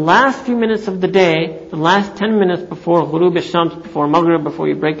 There is the last few minutes of the day, the last 10 minutes before ghurub al-shams, before maghrib, before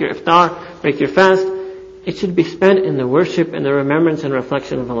you break your iftar, break your fast. It should be spent in the worship and the remembrance and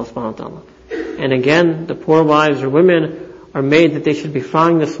reflection of Allah subhanahu wa ta'ala. And again, the poor wives or women are made that they should be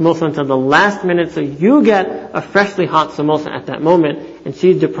frying the samosa until the last minute, so you get a freshly hot samosa at that moment, and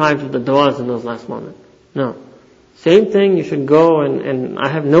she's deprived of the du'as in those last moments. No. Same thing, you should go, and I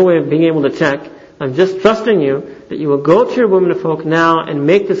have no way of being able to check. I'm just trusting you that you will go to your women of folk now and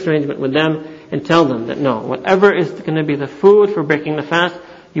make this arrangement with them and tell them that no, whatever is going to be the food for breaking the fast,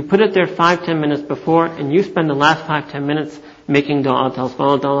 you put it there 5-10 minutes before, and you spend the last 5-10 minutes making du'a to Allah subhanahu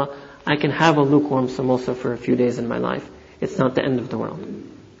wa ta'ala. I can have a lukewarm samosa for a few days in my life. It's not the end of the world.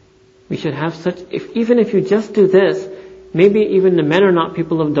 We should have even if you just do this, maybe even the men are not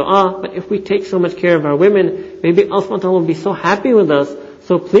people of dua, but if we take so much care of our women, maybe Allah subhanahu wa ta'ala will be so happy with us,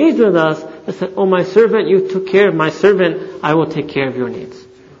 so pleased with us, that said, my servant, you took care of my servant, I will take care of your needs.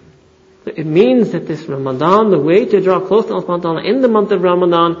 So it means that this Ramadan, the way to draw close to Allah subhanahu wa ta'ala in the month of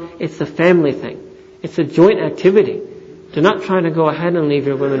Ramadan, it's a family thing. It's a joint activity. Do not try to go ahead and leave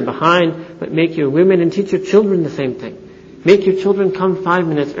your women behind, but make your women and teach your children the same thing. Make your children come 5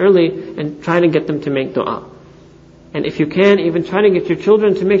 minutes early and try to get them to make dua. And if you can, even try to get your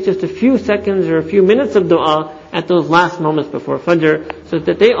children to make just a few seconds or a few minutes of dua at those last moments before Fajr, so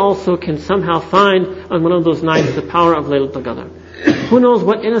that they also can somehow find on one of those nights the power of Laylatul Qadr. Who knows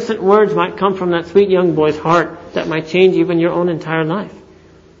what innocent words might come from that sweet young boy's heart that might change even your own entire life.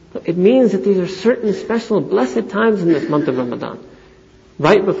 So it means that these are certain special blessed times in this month of Ramadan.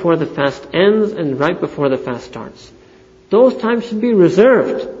 Right before the fast ends and right before the fast starts. Those times should be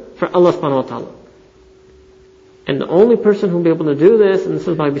reserved for Allah subhanahu wa ta'ala. And the only person who will be able to do this, and this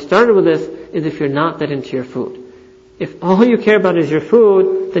is why we started with this, is if you're not that into your food. If all you care about is your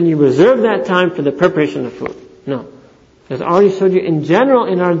food, then you reserve that time for the preparation of food. No. As I already showed you, in general,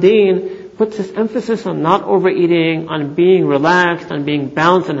 in our deen, puts this emphasis on not overeating, on being relaxed, on being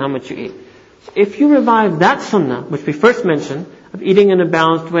balanced in how much you eat. So if you revive that sunnah, which we first mentioned, of eating in a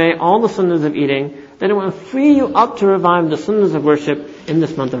balanced way, all the sunnahs of eating, then it will free you up to revive the sunnahs of worship in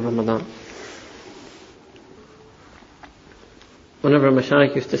this month of Ramadan. One of our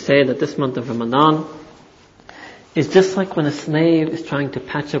mashayikh used to say that this month of Ramadan is just like when a slave is trying to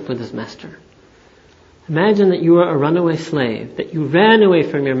patch up with his master. Imagine that you are a runaway slave, that you ran away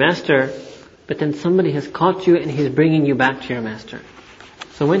from your master, but then somebody has caught you and he's bringing you back to your master.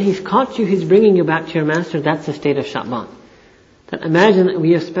 So when he's caught you, he's bringing you back to your master. That's the state of Sha'ban. That imagine that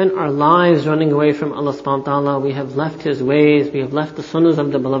we have spent our lives running away from Allah subhanahu wa ta'ala. We have left His ways. We have left the sunnahs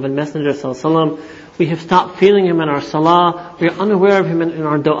of the beloved Messenger sallallahu alaihi wasallam. We have stopped feeling Him in our salah. We are unaware of Him in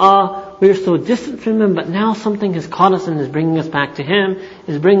our dua. We are so distant from Him, but now something has caught us and is bringing us back to Him,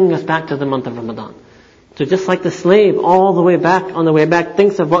 is bringing us back to the month of Ramadan. So just like the slave all the way back, on the way back,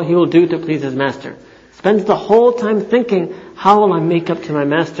 thinks of what he will do to please his master. Spends the whole time thinking, how will I make up to my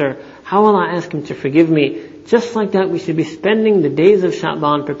master? How will I ask him to forgive me? Just like that, we should be spending the days of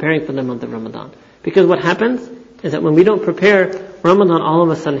Sha'ban preparing for the month of Ramadan. Because what happens is that when we don't prepare, Ramadan all of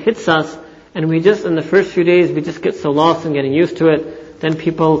a sudden hits us, and we just, in the first few days, we just get so lost in getting used to it. Then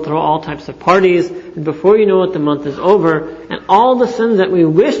people throw all types of parties, and before you know it, the month is over, and all the sins that we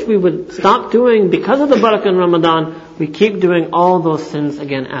wished we would stop doing because of the barakah in Ramadan, we keep doing all those sins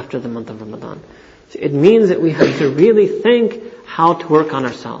again after the month of Ramadan. So it means that we have to really think how to work on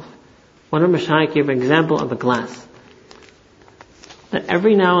ourselves. One of Mashayikh gave an example of a glass. That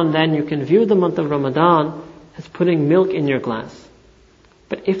every now and then you can view the month of Ramadan as putting milk in your glass.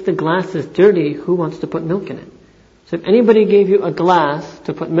 But if the glass is dirty, who wants to put milk in it? So if anybody gave you a glass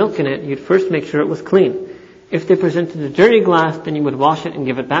to put milk in it, you'd first make sure it was clean. If they presented a dirty glass, then you would wash it and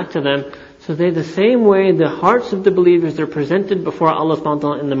give it back to them. So they're the same way the hearts of the believers are presented before Allah subhanahu wa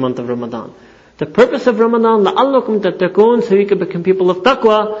ta'ala in the month of Ramadan. The purpose of Ramadan, لَعَلَّكُمْ تَتَّقُونَ, so you could become people of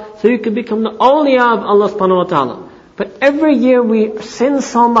taqwa, so you could become the awliya of Allah subhanahu wa ta'ala. But every year we sin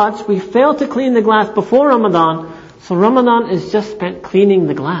so much, we fail to clean the glass before Ramadan, so Ramadan is just spent cleaning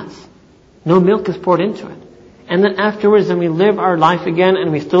the glass. No milk is poured into it. And then afterwards, then we live our life again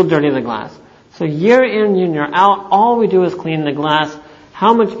and we still dirty the glass. So year in, year out, all we do is clean the glass.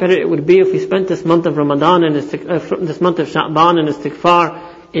 How much better it would be if we spent this month of Ramadan and this month of Sha'ban and istighfar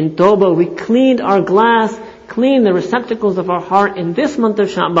in Tawbah. We cleaned our glass, cleaned the receptacles of our heart in this month of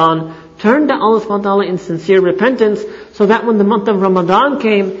Sha'ban, turned to Allah subhanahu wa ta'ala in sincere repentance, so that when the month of Ramadan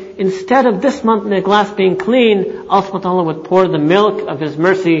came, instead of this month the glass being clean, Allah subhanahu wa ta'ala would pour the milk of His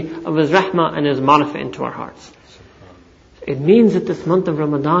mercy, of His rahmah and His marifah into our hearts. It means that this month of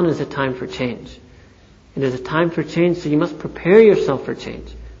Ramadan is a time for change. It is a time for change, so you must prepare yourself for change.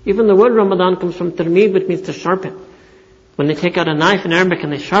 Even the word Ramadan comes from tarmeed, which means to sharpen. When they take out a knife in Arabic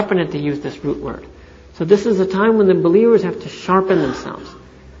and they sharpen it, they use this root word. So this is a time when the believers have to sharpen themselves.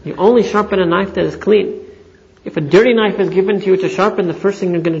 You only sharpen a knife that is clean. If a dirty knife is given to you to sharpen, the first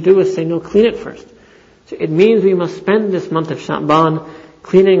thing you're going to do is say, no, clean it first. So it means we must spend this month of Sha'ban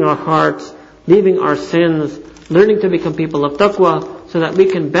cleaning our hearts, leaving our sins, learning to become people of taqwa, so that we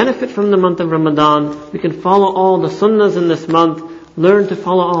can benefit from the month of Ramadan. We can follow all the sunnahs in this month, learn to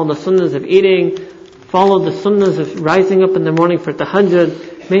follow all the sunnahs of eating, follow the sunnahs of rising up in the morning for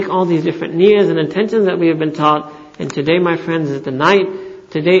tahajjud, make all these different niyas and intentions that we have been taught. And today, my friends, is the night.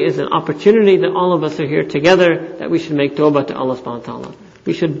 Today is an opportunity that all of us are here together, that we should make tawbah to Allah subhanahu wa ta'ala.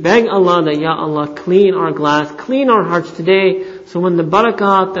 We should beg Allah that, Ya Allah, clean our glass, clean our hearts today, so when the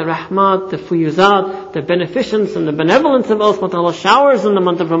barakat, the rahmat, the fuyuzat, the beneficence and the benevolence of Allah subhanahu wa ta'ala showers in the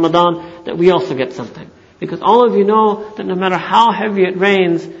month of Ramadan, that we also get something. Because all of you know that no matter how heavy it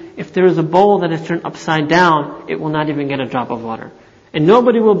rains, if there is a bowl that is turned upside down, it will not even get a drop of water. And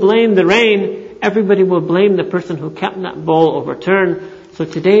nobody will blame the rain, everybody will blame the person who kept that bowl overturned. So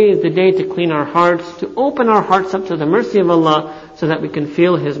today is the day to clean our hearts, to open our hearts up to the mercy of Allah, so that we can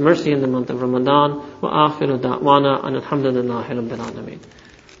feel His mercy in the month of Ramadan. Wa akhiru da'wana an alhamdulillahi rabbil alameen.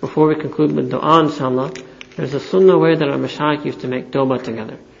 Before we conclude with dua, inshallah, there's a sunnah way that our mashayikh used to make tawbah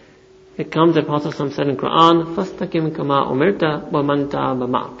together. It comes that Prophet said in Quran, فَاسْتَقِمْ كَمَا أُمِرْتَ وَمَنْ تَابَ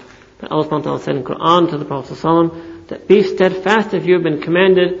مَعَكَ. That Allah subhanahu wa ta'ala said in Quran to the Prophet that be steadfast if you have been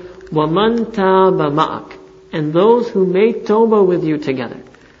commanded, وَمَنْ تَابَ مَعَكَ, and those who make tawbah with you together.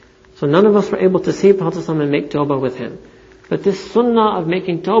 So none of us were able to see Prophet and make tawbah with him. But this sunnah of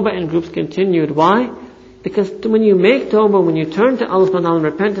making tawbah in groups continued. Why? Because when you make tawbah, when you turn to Allah subhanahu wa ta'ala in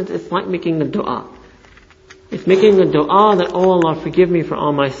repentance, it's like making the dua. It's making a dua that, oh Allah, forgive me for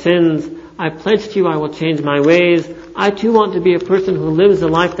all my sins. I pledge to you I will change my ways. I too want to be a person who lives a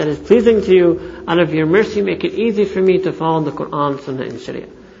life that is pleasing to you. Out of your mercy, make it easy for me to follow the Quran, Sunnah and Sharia.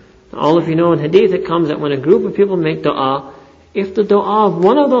 All of you know in Hadith it comes that when a group of people make dua, if the dua of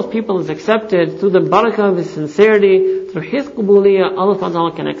one of those people is accepted through the barakah of his sincerity, through his qubuliyah, Allah subhanahu wa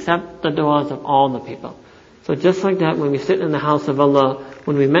ta'ala can accept the duas of all the people. So just like that, when we sit in the house of Allah,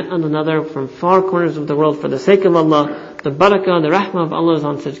 when we met one another from far corners of the world for the sake of Allah, the barakah, the rahmah of Allah is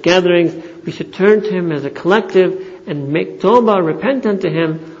on such gatherings, we should turn to Him as a collective and make tawbah, repent unto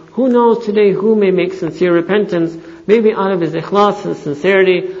Him. Who knows today who may make sincere repentance? Maybe out of his ikhlas and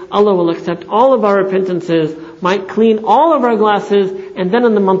sincerity, Allah will accept all of our repentances, might clean all of our glasses, and then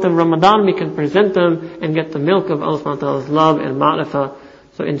in the month of Ramadan we can present them and get the milk of Allah subhanahu wa ta'ala's love and ma'rifah.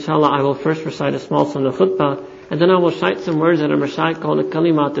 So inshallah I will first recite a small sunnah khutbah, and then I will recite some words that are recite called a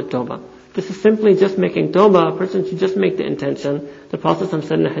kalimat at-tawbah. This is simply just making tawbah. A person should just make the intention. The Prophet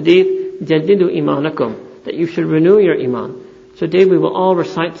said in the hadith, jaddidu imanakum, that you should renew your iman. So today we will all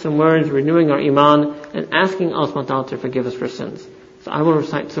recite some words renewing our iman and asking Allah subhanahu wa ta'ala to forgive us for sins. So I will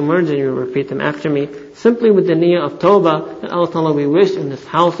recite some words and you will repeat them after me, simply with the niyyah of tawbah, that Allah ta'ala, we wish in this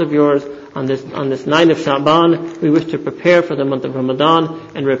house of yours, on this night of Sha'ban, we wish to prepare for the month of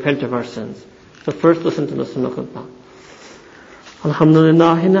Ramadan and repent of our sins. So first listen to the sunnah khutbah.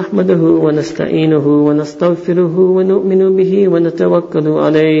 Alhamdulillah nahmaduhu wa nasta'inuhu wa nastaghfiruhu wa nu'minu bihi wa natawakkalu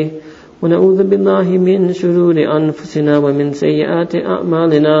alayhi wa na'udhu billahi min shururi anfusina wa min sayyiati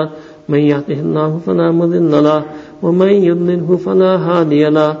a'malina man yahdihillahu fala mudilla lahu wa man yudlilhu fala hadiya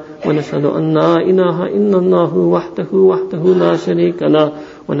lahu wa nashhadu an la ilaha illallahu wahdahu la sharika lahu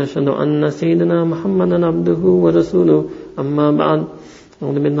wa nashhadu anna sayyidina Muhammadan abduhu wa rasuluhu amma ba'd.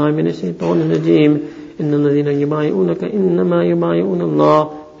 A'udhu billahi minash shaitanir rajim. إن الذين يبايعونك إنما يبايعون الله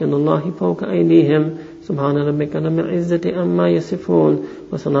يد الله فوق أيديهم سبحان ربك رب العزة عما يصفون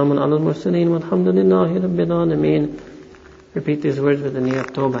وسلام على المرسلين والحمد لله رب العالمين. Repeat these words with the niyyah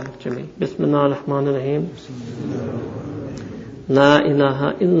of tawbah after me. Bismillah ar-Rahman ar-Rahim. La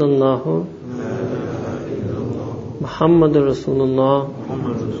ilaha illallah Muhammadur Rasulullah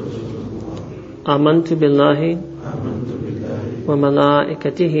Amantu billahi wa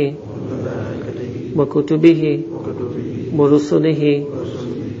malaikatihi وكتبه ورسله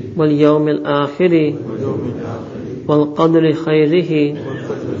واليوم الآخر والقدر خيره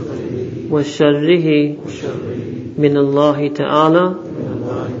وشره من الله تعالى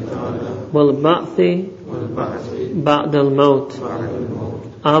والبعث بعد الموت.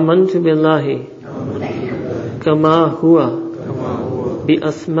 آمنت بالله كما هو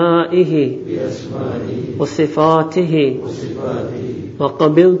بأسمائه وصفاته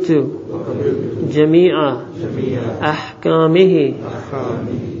وقبلت جميع أحكامه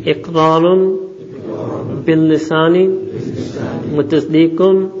إقرار باللسان وتصديق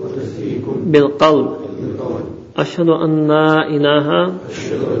بالقلب. أشهد أن لا إله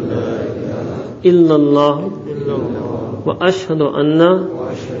إلا الله وأشهد أن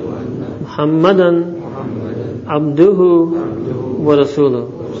محمدا عبده ورسوله.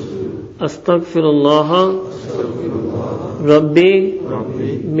 أستغفر الله ربي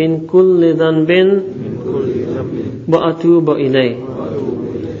من كل ذنب وأتوب إليه.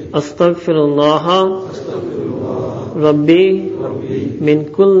 أستغفر الله ربي من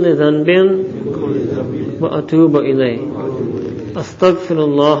كل ذنب وأتوب إليه. أستغفر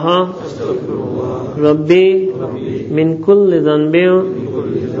الله ربي من كل ذنب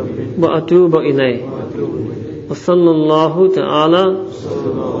وأتوب إليه. وصلى الله تعالى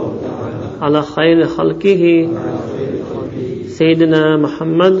على خير خلقه سيدنا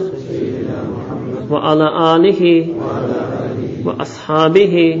محمد وعلى آله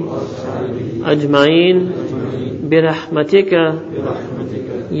وأصحابه أجمعين برحمتك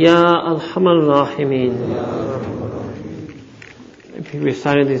يا أرحم الراحمين. If we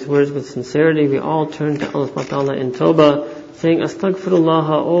recited these words with sincerity, we all turn to Allah subhanahu wa ta'ala in tawbah, saying, Astaghfirullah,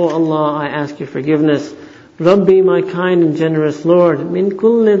 O Allah, I ask your forgiveness. Rabbi, my kind and generous Lord, min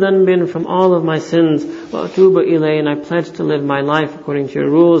kulli dhanbin, from all of my sins, wa atubu ilay, and I pledge to live my life according to your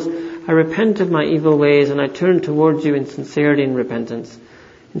rules. I repent of my evil ways and I turn towards you in sincerity and repentance.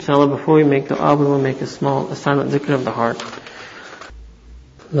 Inshallah, before we make dua, we will make a silent dhikr of the heart.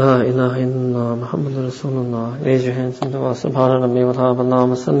 La ilaha illallah Muhammadur Rasulullah. Raise your hands and dua. Subhana rabbi wa ta'ala.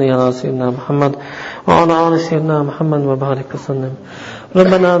 Allahumma salli ala sayyidina Muhammad wa ala ali sayyidina Muhammad wa barik wa sallim.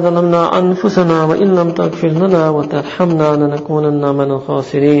 ربنا ظلمنا أنفسنا وإن لم تغفر لنا وترحمنا لنكونن من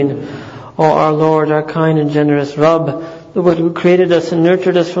الخاسرين. O our Lord, our kind and generous Rabb, the one who created us and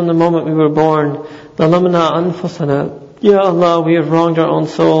nurtured us from the moment we were born. ظلمنا أنفسنا. Ya Allah, we have wronged our own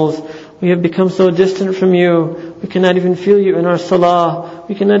souls. We have become so distant from you. We cannot even feel you in our salah.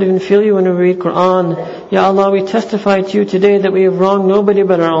 We cannot even feel you when we read Quran. Ya Allah, we testify to you today that we have wronged nobody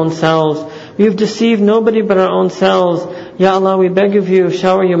but our own selves. We have deceived nobody but our own selves. Ya Allah, we beg of you,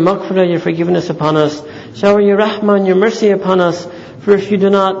 shower your maghfirah, your forgiveness upon us. Shower your rahmah and your mercy upon us. For if you do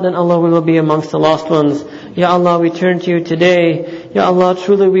not, then Allah, we will be amongst the lost ones. Ya Allah, we turn to you today. Ya Allah,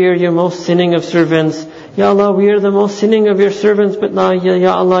 truly we are your most sinning of servants. Ya Allah, we are the most sinning of your servants, but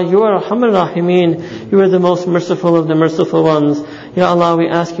Ya Allah, you are Arhamar Rahimeen. You are the most merciful of the merciful ones. Ya Allah, we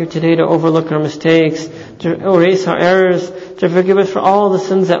ask you today to overlook our mistakes, to erase our errors, to forgive us for all the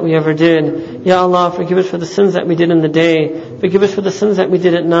sins that we ever did. Ya Allah, forgive us for the sins that we did in the day. Forgive us for the sins that we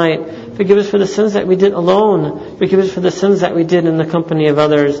did at night. Forgive us for the sins that we did alone. Forgive us for the sins that we did in the company of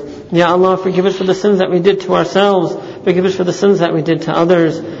others. Ya Allah, forgive us for the sins that we did to ourselves. Forgive us for the sins that we did to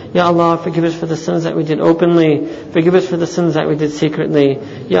others. Ya Allah, forgive us for the sins that we did openly. Forgive us for the sins that we did secretly.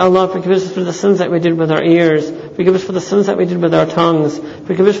 Ya Allah, forgive us for the sins that we did with our ears. Forgive us for the sins that we did with our tongues.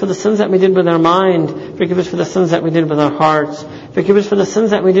 Forgive us for the sins that we did with our mind. Forgive us for the sins that we did with our hearts. Forgive us for the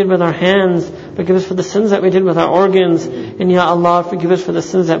sins that we did with our hands. Forgive us for the sins that we did with our organs. And Ya Allah, forgive us for the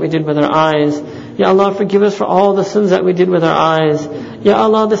sins that we did with our eyes. Ya Allah, forgive us for all the sins that we did with our eyes. Ya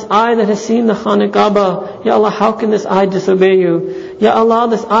Allah, this eye that has seen the Khana Kaaba, Ya Allah, how can this eye disobey you? Ya Allah,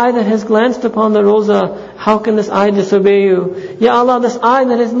 this eye that has glanced upon the Roza, how can this eye disobey you? Ya Allah, this eye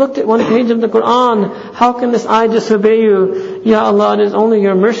that has looked at one page of the Quran, how can this eye disobey you? Ya Allah, it is only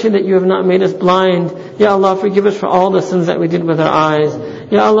your mercy that you have not made us blind. Ya Allah, forgive us for all the sins that we did with our eyes.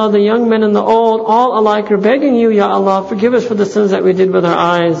 Ya Allah, the young men and the old, all alike are begging you, Ya Allah, forgive us for the sins that we did with our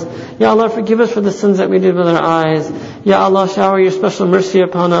eyes. Ya Allah, forgive us for the sins that we did with our eyes. Ya Allah, shower your special mercy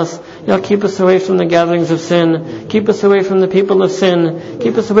upon us. Ya Allah, keep us away from the gatherings of sin. Keep us away from the people of sin.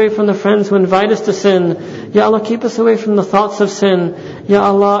 Keep us away from the friends who invite us to sin. Ya Allah, keep us away from the thoughts of sin. Ya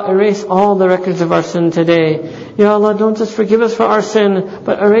Allah, erase all the records of our sin today. Ya Allah, don't just forgive us for our sin,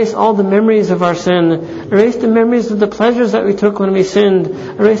 but erase all the memories of our sin. Erase the memories of the pleasures that we took when we sinned.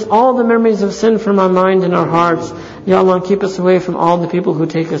 Erase all the memories of sin from our mind and our hearts. Ya Allah, keep us away from all the people who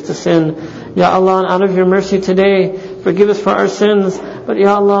take us to sin. Ya Allah, and out of your mercy today, forgive us for our sins. But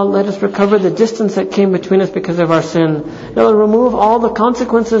Ya Allah, let us recover the distance that came between us because of our sin. Ya Allah, remove all the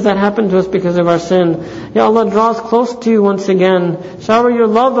consequences that happened to us because of our sin. Ya Allah, draw us close to you once again. Shower your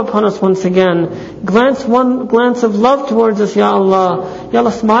love upon us once again. Glance one glance of love towards us, Ya Allah. Ya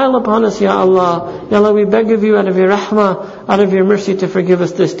Allah, smile upon us, Ya Allah. Ya Allah, we beg of you out of your rahmah, out of your mercy to forgive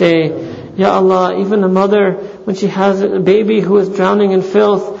us this day. Ya Allah, even a mother, when she has a baby who is drowning in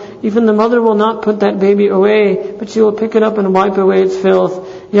filth, even the mother will not put that baby away, but she will pick it up and wipe away its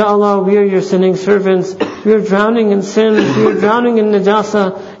filth. Ya Allah, we are your sinning servants. We are drowning in sin. We are drowning in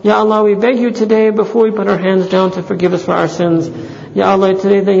najasa. Ya Allah, we beg you today, before we put our hands down, to forgive us for our sins. Ya Allah,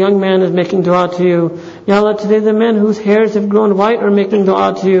 today the young man is making dua to you. Ya Allah, today the men whose hairs have grown white are making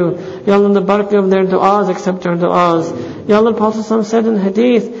dua to you. Ya Allah, in the barakah of their du'as, accept our du'as. Ya Allah, Prophet said in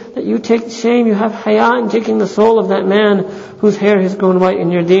hadith that you take shame, you have haya in taking the soul of that man whose hair has grown white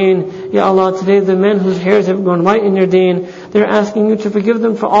in your deen. Ya Allah, today the men whose hairs have grown white in your deen, they're asking you to forgive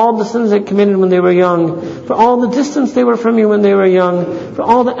them for all the sins they committed when they were young, for all the distance they were from you when they were young, for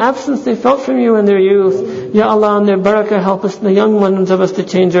all the absence they felt from you in their youth. Ya Allah, in their barakah, help us, the young ones of us, to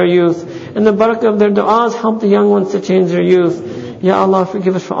change our youth. In the barakah of their du'as, help the young ones to change their youth. Ya Allah,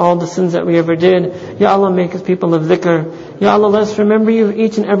 forgive us for all the sins that we ever did. Ya Allah, make us people of dhikr. Ya Allah, let us remember you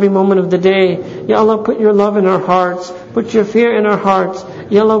each and every moment of the day. Ya Allah, put your love in our hearts. Put your fear in our hearts.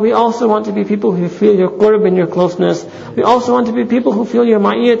 Ya Allah, we also want to be people who feel your qurb and your closeness. We also want to be people who feel your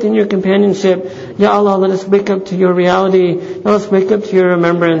ma'iyat and your companionship. Ya Allah, let us wake up to your reality. Let us wake up to your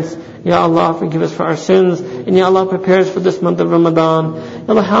remembrance. Ya Allah, forgive us for our sins. And Ya Allah, prepare us for this month of Ramadan. Ya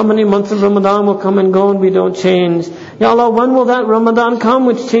Allah, how many months of Ramadan will come and go and we don't change? Ya Allah, when will that Ramadan come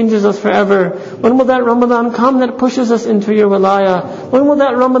which changes us forever? When will that Ramadan come that pushes us into your wilaya? When will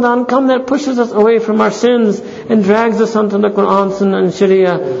that Ramadan come that pushes us away from our sins and drags us onto the Quran, Sunnah and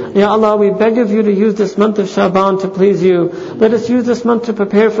Sharia? Ya Allah, we beg of you to use this month of Shaban to please you. Let us use this month to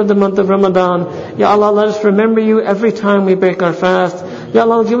prepare for the month of Ramadan. Ya Allah, let us remember you every time we break our fast. Ya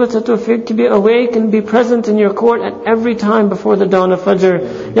Allah, give us the tawfiq to be awake and be present in your court at every time before the dawn of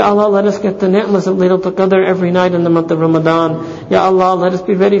Fajr. Ya Allah, let us get the ni'mas of Laylatul Qadr every night in the month of Ramadan. Ya Allah, let us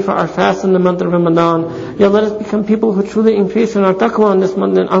be ready for our fast in the month of Ramadan. Ya Allah, let us become people who truly increase in our taqwa in this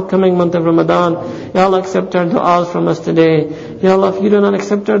month and upcoming month of Ramadan. Ya Allah, accept our du'as from us today. Ya Allah, if you do not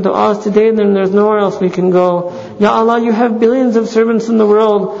accept our du'as today, then there's nowhere else we can go. Ya Allah, you have billions of servants in the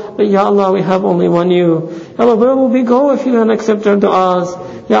world, but Ya Allah, we have only one you. Ya Allah, where will we go if you don't accept our du'as?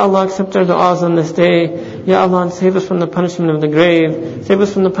 Ya Allah, accept our du'as on this day. Ya Allah, and save us from the punishment of the grave. Save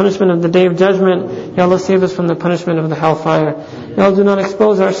us from the punishment of the day of judgment. Ya Allah, save us from the punishment of the hellfire. Ya Allah, do not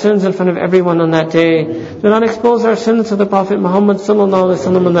expose our sins in front of everyone on that day. Do not expose our sins to the Prophet Muhammad sallallahu alaihi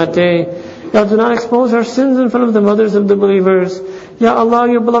wasallam on that day. Ya Allah, do not expose our sins in front of the mothers of the believers. Ya Allah,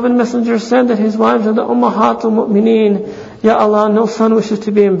 your beloved messenger said that his wives are the ummahatul mu'mineen. Ya Allah, no son wishes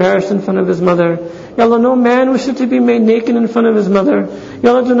to be embarrassed in front of his mother. Ya Allah, no man wishes to be made naked in front of his mother.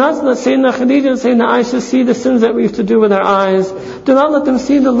 Ya Allah, do not let Sayyidina Khadija and Sayyidina Aisha see the sins that we used to do with our eyes. Do not let them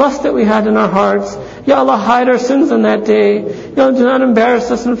see the lust that we had in our hearts. Ya Allah, hide our sins on that day. Ya Allah, do not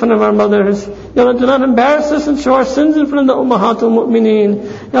embarrass us in front of our mothers. Ya Allah, do not embarrass us and show our sins in front of the ummahatul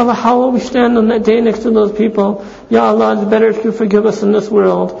mu'mineen. Ya Allah, how will we stand on that day next to those people? Ya Allah, it's better if you forgive us in this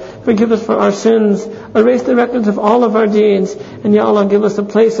world. Forgive us for our sins. Erase the records of all of our deeds. And Ya Allah, give us a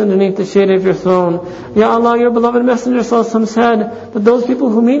place underneath the shade of your throne. Ya Allah, your beloved Messenger ﷺ said that those people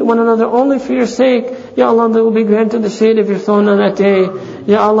who meet one another only for your sake, Ya Allah, they will be granted the shade of your throne on that day.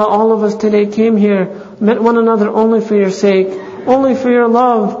 Ya Allah, all of us today came here, met one another only for your sake, only for your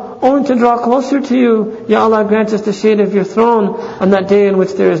love, only to draw closer to you. Ya Allah, grant us the shade of your throne on that day in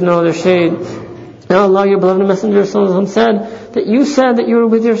which there is no other shade. Ya Allah, your beloved Messenger ﷺ said that you said that you are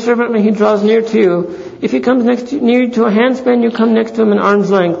with your servant when he draws near to you. If he comes near to a handspan, you come next to him in arm's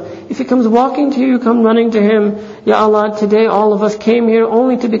length. If he comes walking to you, you come running to him. Ya Allah, today all of us came here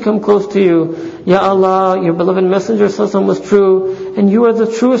only to become close to you. Ya Allah, your beloved Messenger ﷺ was true, and you are the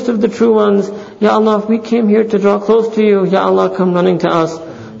truest of the true ones. Ya Allah, if we came here to draw close to you, Ya Allah, come running to us.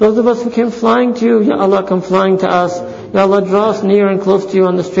 Those of us who came flying to you, Ya Allah, come flying to us. Ya Allah, draw us near and close to you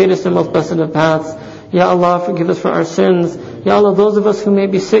on the straightest and most blessed of paths. Ya Allah, forgive us for our sins. Ya Allah, those of us who may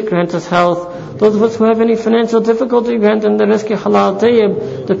be sick, grant us health. Those of us who have any financial difficulty, grant them the rizq halal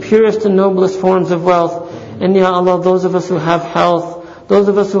tayyib, the purest and noblest forms of wealth. And Ya Allah, those of us who have health, those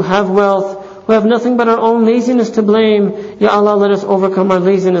of us who have wealth, who have nothing but our own laziness to blame, Ya Allah, let us overcome our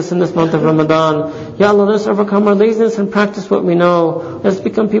laziness in this month of Ramadan. Ya Allah, let us overcome our laziness and practice what we know. Let us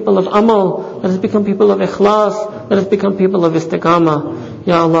become people of amal. Let us become people of ikhlas. Let us become people of istiqamah.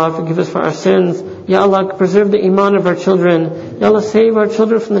 Ya Allah, forgive us for our sins. Ya Allah, preserve the iman of our children. Ya Allah, save our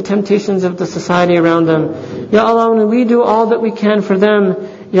children from the temptations of the society around them. Ya Allah, when we do all that we can for them,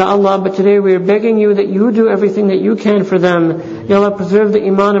 Ya Allah, but today we are begging you that you do everything that you can for them. Ya Allah, preserve the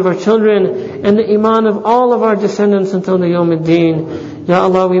iman of our children and the iman of all of our descendants until the Yawm al-Din. Ya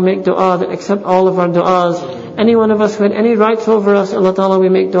Allah, we make dua that accept all of our du'as. Any one of us who had any rights over us, Allah Ta'ala, we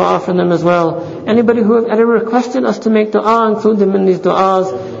make dua for them as well. Anybody who have ever requested us to make dua, include them in these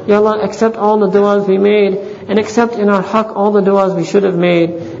du'as. Ya Allah, accept all the du'as we made, and accept in our haqq all the du'as we should have made.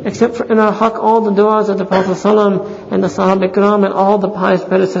 Accept in our haqq all the du'as that the Prophet ﷺ and the Sahaba Ikram and all the pious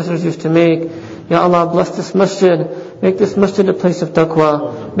predecessors used to make. Ya Allah, bless this masjid. Make this masjid a place of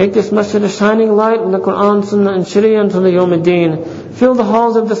taqwa. Make this masjid a shining light in the Quran, Sunnah and Sharia until the Yawm al-Din. Fill the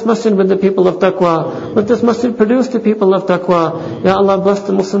halls of this masjid with the people of taqwa. Let this masjid produce the people of taqwa. Ya Allah, bless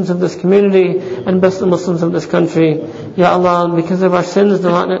the Muslims of this community and bless the Muslims of this country. Ya Allah, because of our sins, do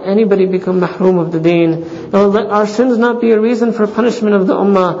not let anybody become mahroom of the deen. Ya Allah, let our sins not be a reason for punishment of the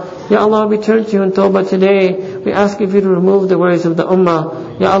ummah. Ya Allah, we turn to you in tawbah today. We ask of you to remove the worries of the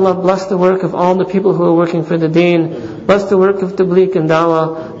ummah. Ya Allah, bless the work of all the people who are working for the deen. Bless the work of Tabligh and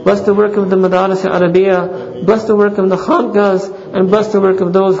Dawah. Bless the work of the Madaris Arabiya. Bless the work of the Khanqahs. And bless the work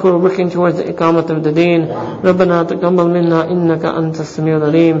of those who are working towards the iqamat of the deen. Rabbana taqabbal minna innaka anta as-sami'ul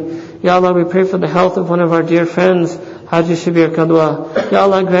alim. Ya Allah, we pray for the health of one of our dear friends, Haji Shabir Kadwa. Ya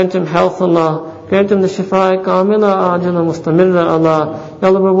Allah, grant him health, Allah. Grant him the shifa kamila ajala mustamirra, Allah. Ya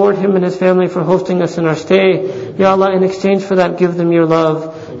Allah, reward him and his family for hosting us in our stay. Ya Allah, in exchange for that, give them your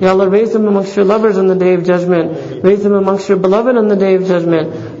love. Ya Allah, raise them amongst your lovers on the day of judgment. Raise them amongst your beloved on the day of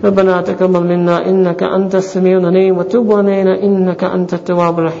judgment. Rabbana taqabbal minna innaka anta as-sami'ul alim wa tub alayna innaka anta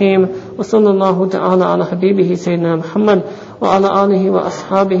at-tawwabur rahim. Wa sallallahu ta'ala ala habibihi sayyidina Muhammad wa ala alihi wa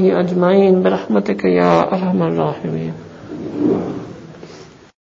ashabihi ajma'in bi rahmatika ya arhamar rahimin.